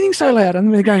 why are you breathing so loud?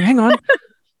 And they're going, hang on,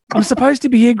 I'm supposed to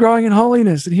be here growing in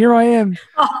holiness, and here I am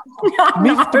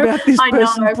miffed about this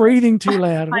person breathing too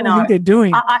loud. What do you think they're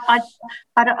doing?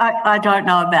 I don't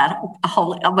know about a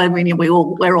whole. I mean, we're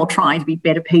all trying to be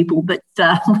better people, but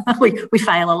we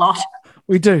fail a lot.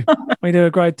 We do a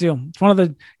great deal. It's one of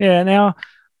the Now,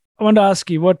 I wanted to ask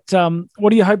you, what do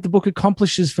you hope the book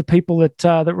accomplishes for people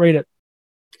that read it?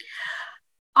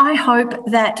 I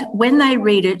hope that when they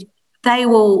read it, they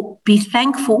will be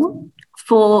thankful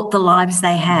for the lives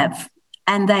they have,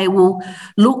 and they will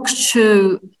look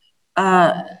to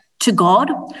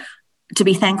God to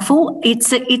be thankful.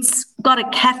 It's got a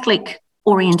Catholic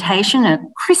orientation, a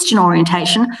Christian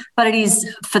orientation, but it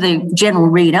is for the general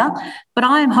reader. But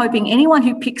I am hoping anyone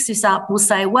who picks this up will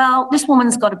say, well, this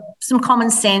woman's got some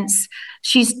common sense.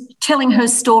 She's telling her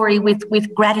story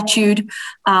with gratitude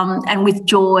and with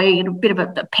joy, and a bit of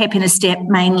a pep in a step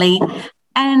mainly.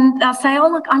 And they'll say, oh,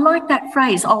 look, I like that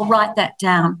phrase. I'll write that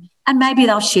down. And maybe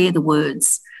they'll share the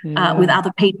words with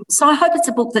other people. So I hope it's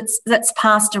a book that's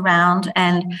passed around.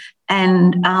 And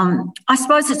I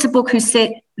suppose it's a book who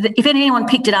said, that if anyone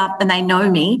picked it up and they know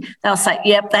me, they'll say,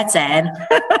 yep, that's Anne.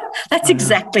 That's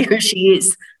exactly who she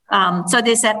is. So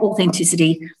there's that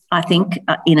authenticity, I think,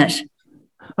 in it.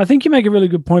 I think you make a really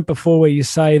good point before, where you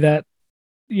say that,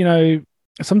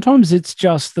 sometimes it's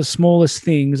just the smallest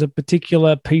things, a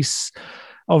particular piece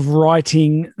of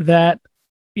writing that,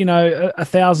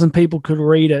 1,000 people could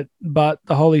read it, but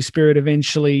the Holy Spirit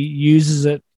eventually uses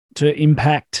it to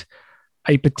impact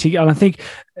a particular, and I think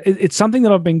it's something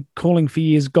that I've been calling for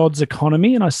years, God's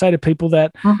economy. And I say to people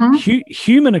that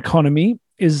human economy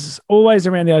is always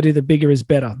around the idea that bigger is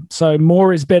better. So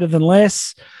more is better than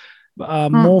less,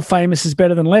 more famous is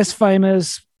better than less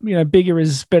famous, bigger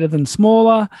is better than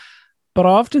smaller. But I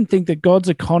often think that God's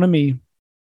economy,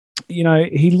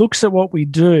 he looks at what we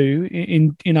do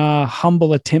in our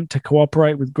humble attempt to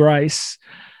cooperate with grace.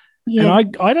 Yeah.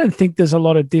 And I don't think there's a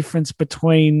lot of difference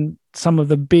between some of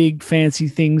the big fancy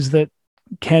things that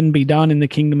can be done in the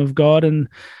kingdom of God and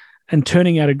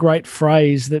turning out a great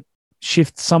phrase that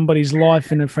shifts somebody's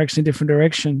life in a fractionally different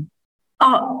direction.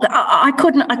 Oh, I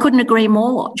couldn't agree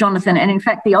more, Jonathan. And in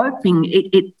fact, the opening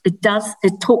it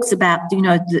talks about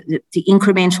the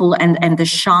incremental and the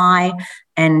shy,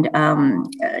 and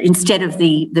instead of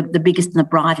the biggest and the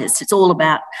brightest, it's all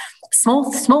about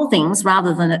small things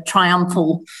rather than a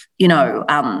triumphal,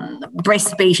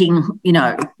 breastbeating,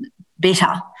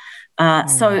 better.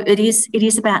 So it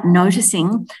is about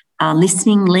noticing,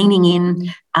 listening, leaning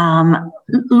in,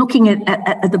 looking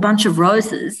at the bunch of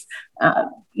roses.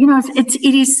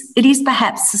 It is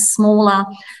perhaps the smaller,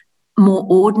 more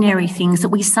ordinary things that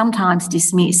we sometimes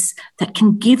dismiss that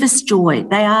can give us joy.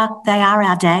 They are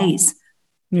our days.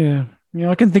 Yeah. Yeah,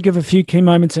 I can think of a few key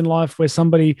moments in life where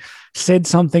somebody said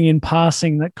something in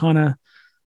passing that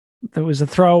there was a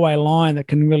throwaway line that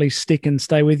can really stick and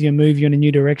stay with you and move you in a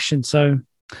new direction. So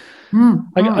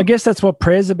I guess that's what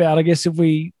prayer's about. I guess if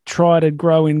we try to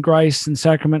grow in grace and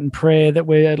sacrament and prayer, that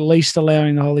we're at least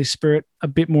allowing the Holy Spirit a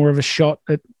bit more of a shot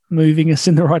at moving us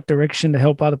in the right direction to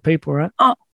help other people, right?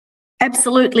 Oh,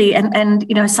 absolutely.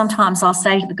 And sometimes I'll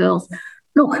say to the girls,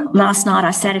 look, last night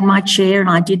I sat in my chair and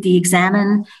I did the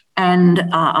examen, and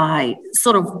I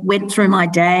sort of went through my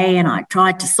day and I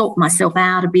tried to sort myself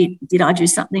out a bit. Did I do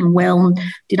something well?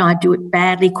 Did I do it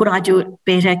badly? Could I do it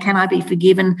better? Can I be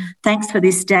forgiven? Thanks for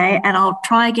this day, and I'll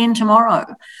try again tomorrow.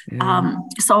 Yeah.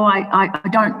 So I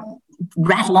don't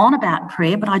rattle on about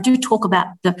prayer, but I do talk about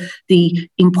the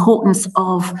importance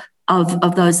of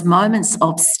those moments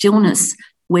of stillness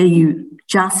where you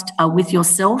just are with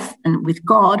yourself and with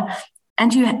God,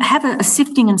 and you have a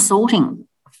sifting and sorting.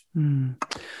 I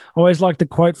always like the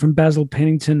quote from Basil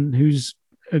Pennington, who's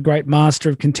a great master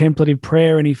of contemplative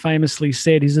prayer, and he famously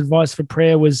said his advice for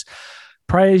prayer was,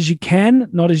 pray as you can,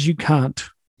 not as you can't.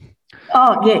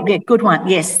 Oh, yeah, good one.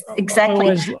 Yes,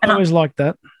 exactly. I always like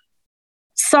that.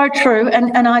 So true.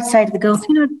 And I'd say to the girls,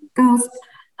 girls,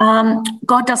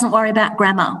 God doesn't worry about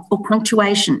grammar or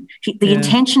punctuation. The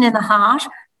intention in the heart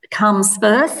comes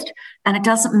first, and it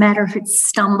doesn't matter if it's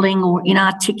stumbling or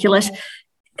inarticulate.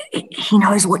 He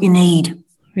knows what you need.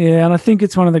 Yeah, and I think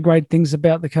it's one of the great things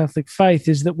about the Catholic faith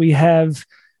is that we have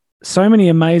so many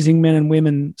amazing men and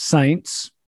women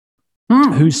saints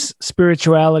whose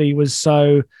spirituality was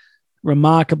so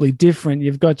remarkably different.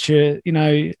 You've got your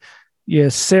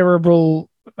cerebral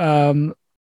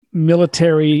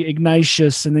military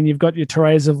Ignatius, and then you've got your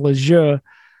Therese of Lisieux,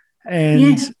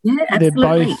 and they're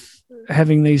both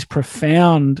having these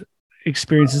profound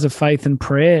experiences of faith and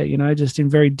prayer, just in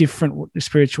very different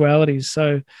spiritualities.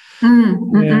 So,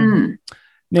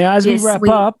 Now, as we wrap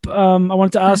up, I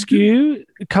wanted to ask you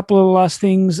a couple of last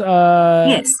things.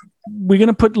 Yes. We're going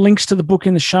to put links to the book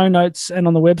in the show notes and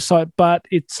on the website, but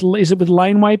is it with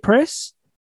Laneway Press?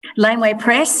 Laneway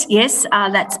Press, yes.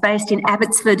 That's based in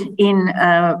Abbotsford in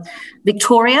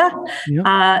Victoria.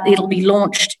 Yep. It'll be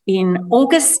launched in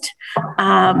August.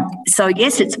 So,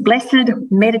 yes, it's Blessed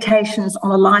Meditations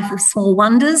on a Life of Small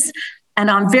Wonders. And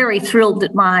I'm very thrilled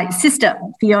that my sister,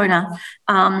 Fiona,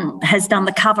 has done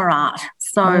the cover art.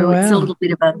 So It's a little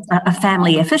bit of a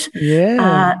family effort.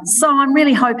 Yeah. So I'm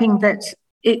really hoping that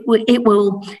it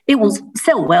will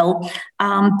sell well,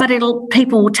 but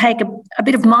people will take a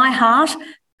bit of my heart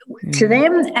to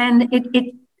them, and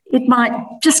it might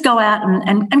just go out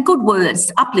and good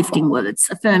words, uplifting words,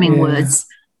 affirming words.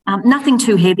 Nothing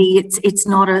too heavy. It's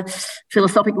not a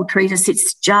philosophical treatise.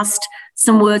 It's just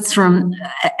some words from,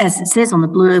 as it says on the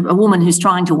blurb, a woman who's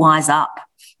trying to wise up.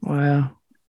 Wow.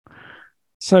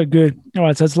 So good. All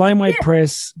right, so it's Laneway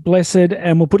Press, Blessed,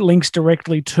 and we'll put links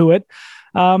directly to it.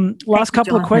 Last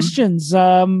couple of questions.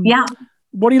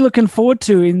 What are you looking forward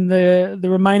to in the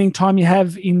remaining time you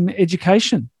have in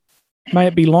education? May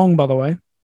it be long, by the way.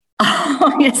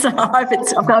 Oh, yes, I hope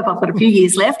I've got a few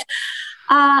years left.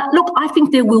 Look, I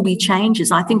think there will be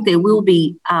changes. I think there will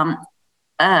be, I'm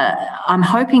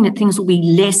hoping that things will be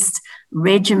less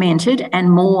regimented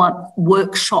and more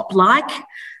workshop-like.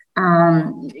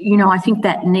 I think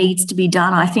that needs to be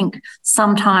done. I think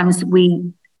sometimes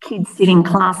kids sit in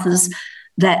classes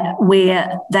that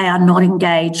where they are not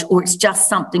engaged, or it's just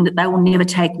something that they will never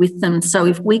take with them. So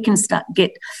if we can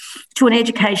get to an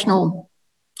educational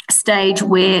stage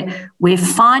where we're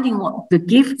finding what the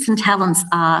gifts and talents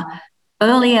are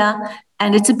earlier,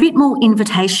 and it's a bit more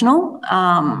invitational.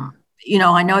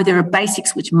 I know there are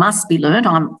basics which must be learned.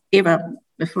 I'm ever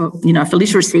for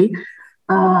literacy,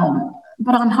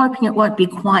 but I'm hoping it won't be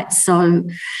quite so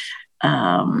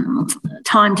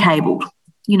timetabled.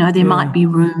 There might be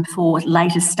room for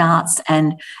later starts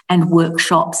and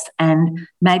workshops, and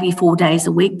maybe 4 days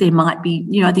a week. There might be,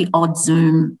 the odd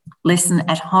Zoom lesson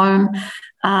at home.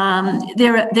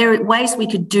 There are ways we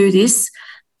could do this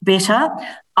better.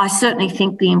 I certainly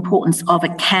think the importance of a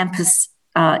campus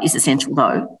is essential,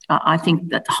 though. I think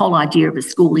that the whole idea of a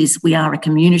school is we are a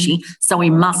community, so we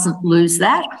mustn't lose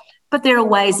that. But there are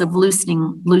ways of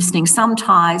loosening some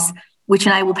ties which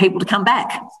enable people to come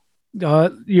back.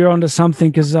 You're onto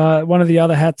something, because one of the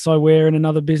other hats I wear in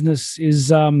another business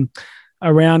is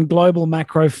around global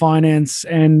macro finance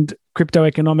and crypto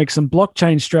economics and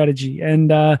blockchain strategy.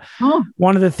 And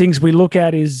one of the things we look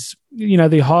at is,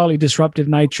 the highly disruptive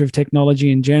nature of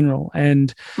technology in general.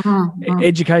 And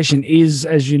education is,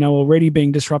 as you know, already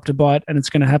being disrupted by it, and it's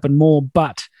going to happen more.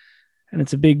 But, and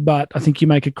it's a big but, I think you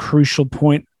make a crucial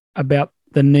point about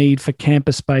the need for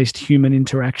campus-based human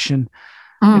interaction.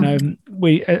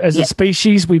 We, as a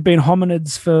species, we've been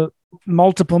hominids for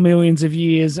multiple millions of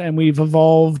years, and we've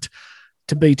evolved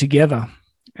to be together.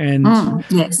 And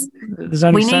there's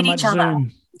only so much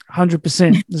Zoom.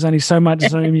 100%. There's only so much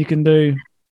Zoom you can do.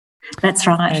 That's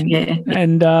right.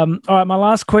 And all right, my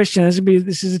last question.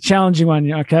 This is a challenging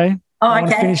one. Okay. I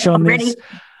want to finish on this. Ready.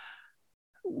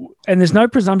 And there's no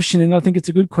presumption, and I think it's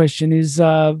a good question. Is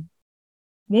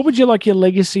what would you like your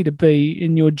legacy to be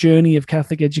in your journey of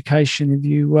Catholic education?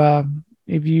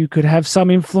 If you could have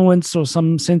some influence or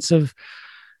some sense of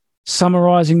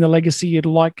summarising the legacy you'd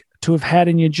like to have had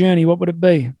in your journey, what would it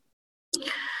be?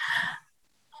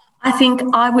 I think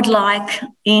I would like,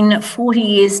 in 40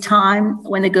 years' time,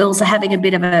 when the girls are having a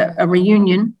bit of a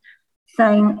reunion,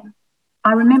 saying,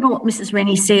 I remember what Mrs.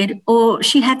 Rennie said, or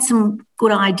she had some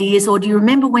good ideas, or do you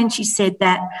remember when she said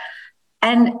that?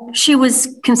 And she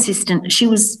was consistent. She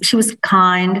was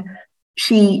kind.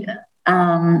 She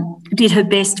did her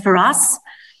best for us.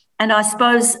 And I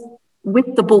suppose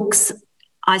with the books,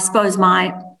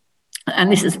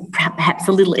 and this is perhaps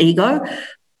a little ego,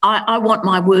 I want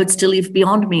my words to live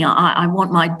beyond me. I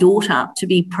want my daughter to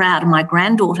be proud, and my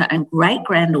granddaughter and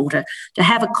great-granddaughter to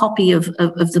have a copy of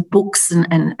the books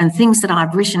and things that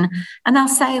I've written, and they'll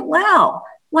say, wow,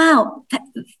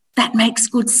 that makes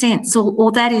good sense,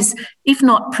 or that is, if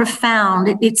not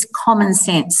profound, it's common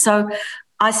sense. So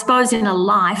I suppose in a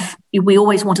life, we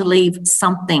always want to leave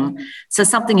something. So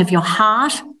something of your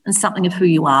heart and something of who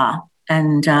you are.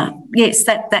 And yes,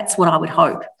 that's what I would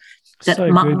hope. That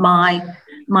so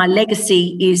my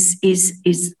legacy is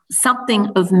something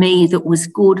of me that was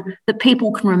good, that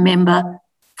people can remember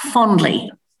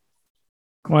fondly.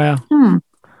 Wow.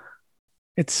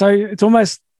 It's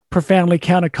almost profoundly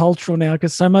countercultural now,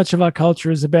 because so much of our culture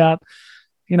is about,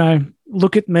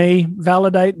 look at me,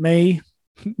 validate me,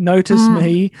 notice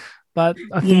me. But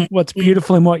I think what's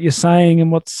beautiful in what you're saying and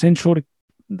what's central to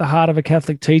the heart of a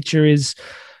Catholic teacher is,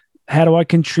 how do I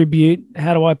contribute?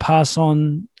 How do I pass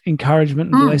on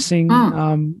encouragement and blessing?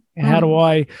 How do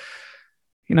I,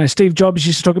 Steve Jobs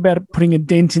used to talk about putting a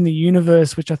dent in the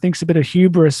universe, which I think is a bit of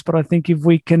hubris, but I think if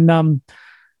we can,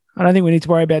 I don't think we need to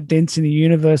worry about dents in the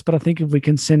universe, but I think if we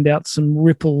can send out some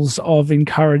ripples of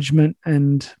encouragement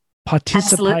and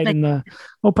participate in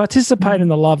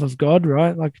the love of God,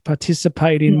 right? Like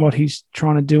participate in what he's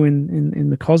trying to do in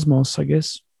the cosmos, I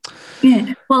guess.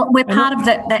 Yeah, well, we're part of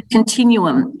that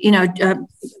continuum.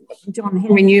 John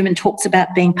Henry Newman talks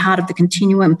about being part of the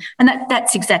continuum, and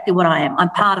that's exactly what I am.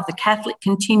 I'm part of the Catholic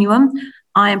continuum.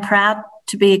 I am proud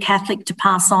to be a Catholic, to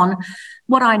pass on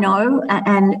what I know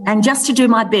and just to do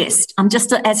my best. I'm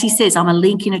just, as he says, I'm a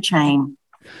link in a chain.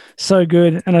 So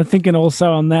good. And I'm thinking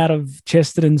also on that of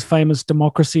Chesterton's famous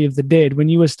Democracy of the Dead. When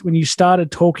you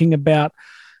started talking about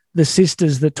the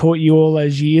sisters that taught you all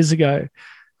those years ago,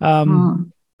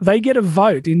 they get a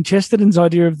vote. In Chesterton's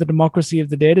idea of the democracy of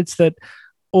the dead, it's that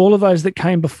all of those that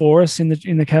came before us in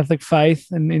the Catholic faith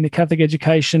and in the Catholic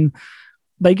education,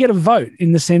 they get a vote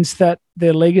in the sense that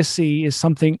their legacy is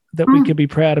something that we could be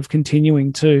proud of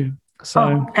continuing too.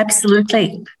 So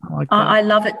absolutely. I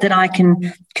love it that I can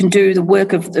do the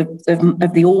work of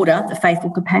the order, the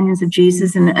faithful companions of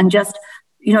Jesus, and just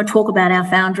talk about our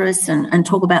foundress and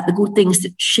talk about the good things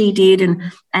that she did,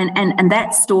 and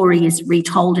that story is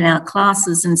retold in our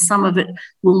classes, and some of it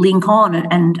will link on,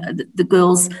 and the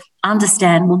girls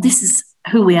understand, well, this is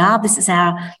who we are. This is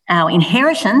our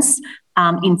inheritance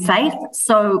in faith.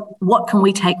 So what can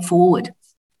we take forward?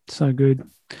 So good.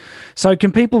 So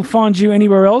can people find you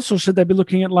anywhere else, or should they be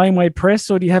looking at Laneway Press,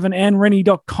 or do you have an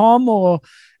AnneRennie.com or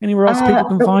anywhere else people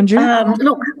can find you?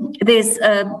 Look, there's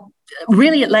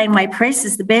really at Laneway Press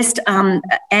is the best.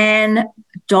 Anne.m.Rennie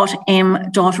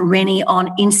on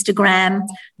Instagram,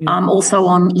 also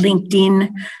on LinkedIn.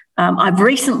 I've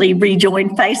recently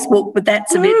rejoined Facebook, but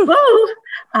that's a bit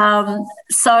woo.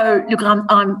 So look,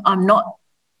 I'm not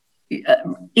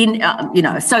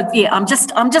I'm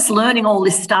just learning all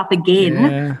this stuff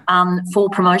again for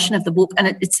promotion of the book,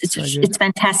 and it's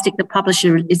fantastic. The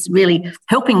publisher is really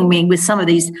helping me with some of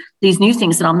these new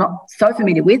things that I'm not so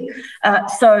familiar with.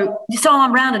 So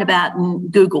I'm rounded about in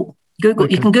Google.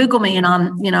 Okay. You can Google me, and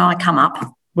I come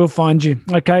up. We'll find you.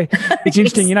 Okay. It's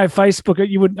interesting. Facebook,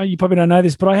 you probably don't know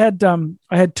this, but I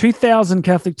had 2,000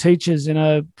 Catholic teachers in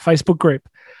a Facebook group.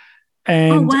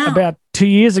 And about 2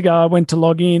 years ago, I went to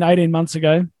log in 18 months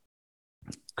ago.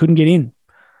 Couldn't get in.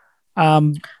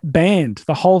 Banned.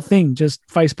 The whole thing. Just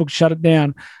Facebook shut it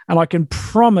down. And I can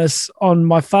promise on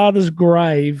my father's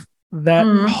grave that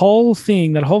whole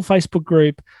thing, that whole Facebook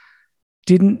group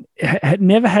had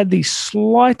never had the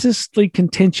slightly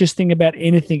contentious thing about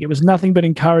anything. It was nothing but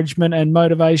encouragement and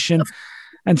motivation.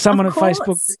 And someone at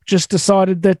Facebook just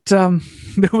decided that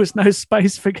there was no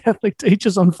space for Catholic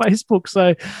teachers on Facebook.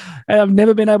 So I've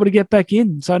never been able to get back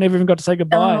in. So I never even got to say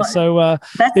goodbye. So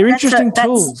they're interesting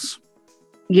tools.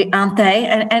 Yeah, aren't they?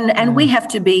 And we have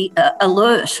to be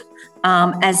alert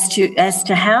as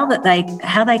to how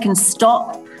they can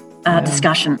stop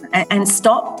discussion and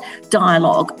stop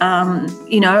dialogue.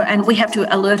 And we have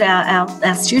to alert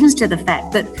our students to the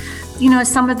fact that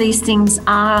some of these things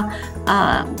are,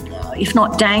 if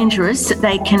not dangerous,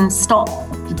 they can stop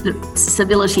the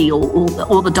civility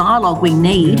or the dialogue we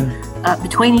need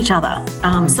between each other.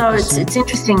 So it's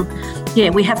interesting.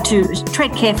 Yeah, we have to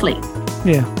tread carefully.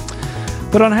 Yeah.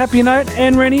 But on a happy note,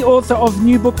 Anne Rennie, author of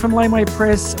new book from Laneway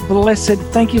Press, Blessed,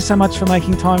 thank you so much for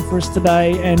making time for us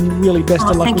today, and really best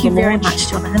of luck with the launch. Thank you very much,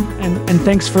 Jonathan. And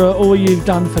thanks for all you've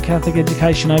done for Catholic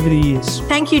education over the years.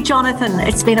 Thank you, Jonathan.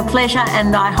 It's been a pleasure,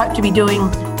 and I hope to be doing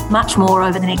much more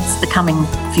over the coming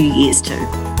few years too.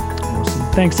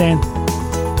 Awesome. Thanks, Anne.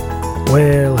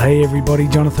 Well, hey everybody,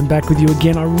 Jonathan back with you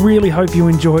again. I really hope you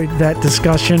enjoyed that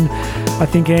discussion. I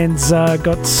think Anne's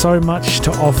got so much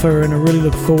to offer, and I really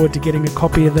look forward to getting a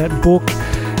copy of that book.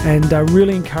 And I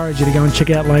really encourage you to go and check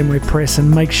out Laneway Press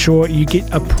and make sure you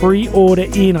get a pre-order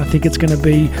in. I think it's going to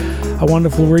be a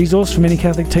wonderful resource for many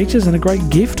Catholic teachers and a great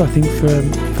gift, I think, for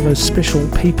those special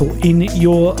people in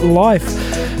your life.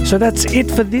 So that's it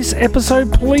for this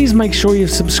episode. Please make sure you've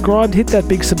subscribed. Hit that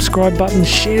big subscribe button.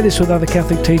 Share this with other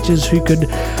Catholic teachers who could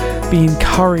be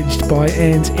encouraged by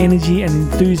Anne's energy and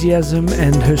enthusiasm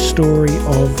and her story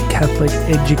of Catholic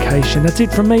education. That's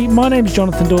it from me. My name's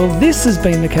Jonathan Doyle. This has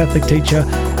been the Catholic Teacher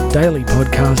Daily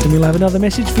Podcast, and we'll have another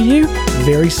message for you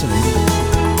very soon.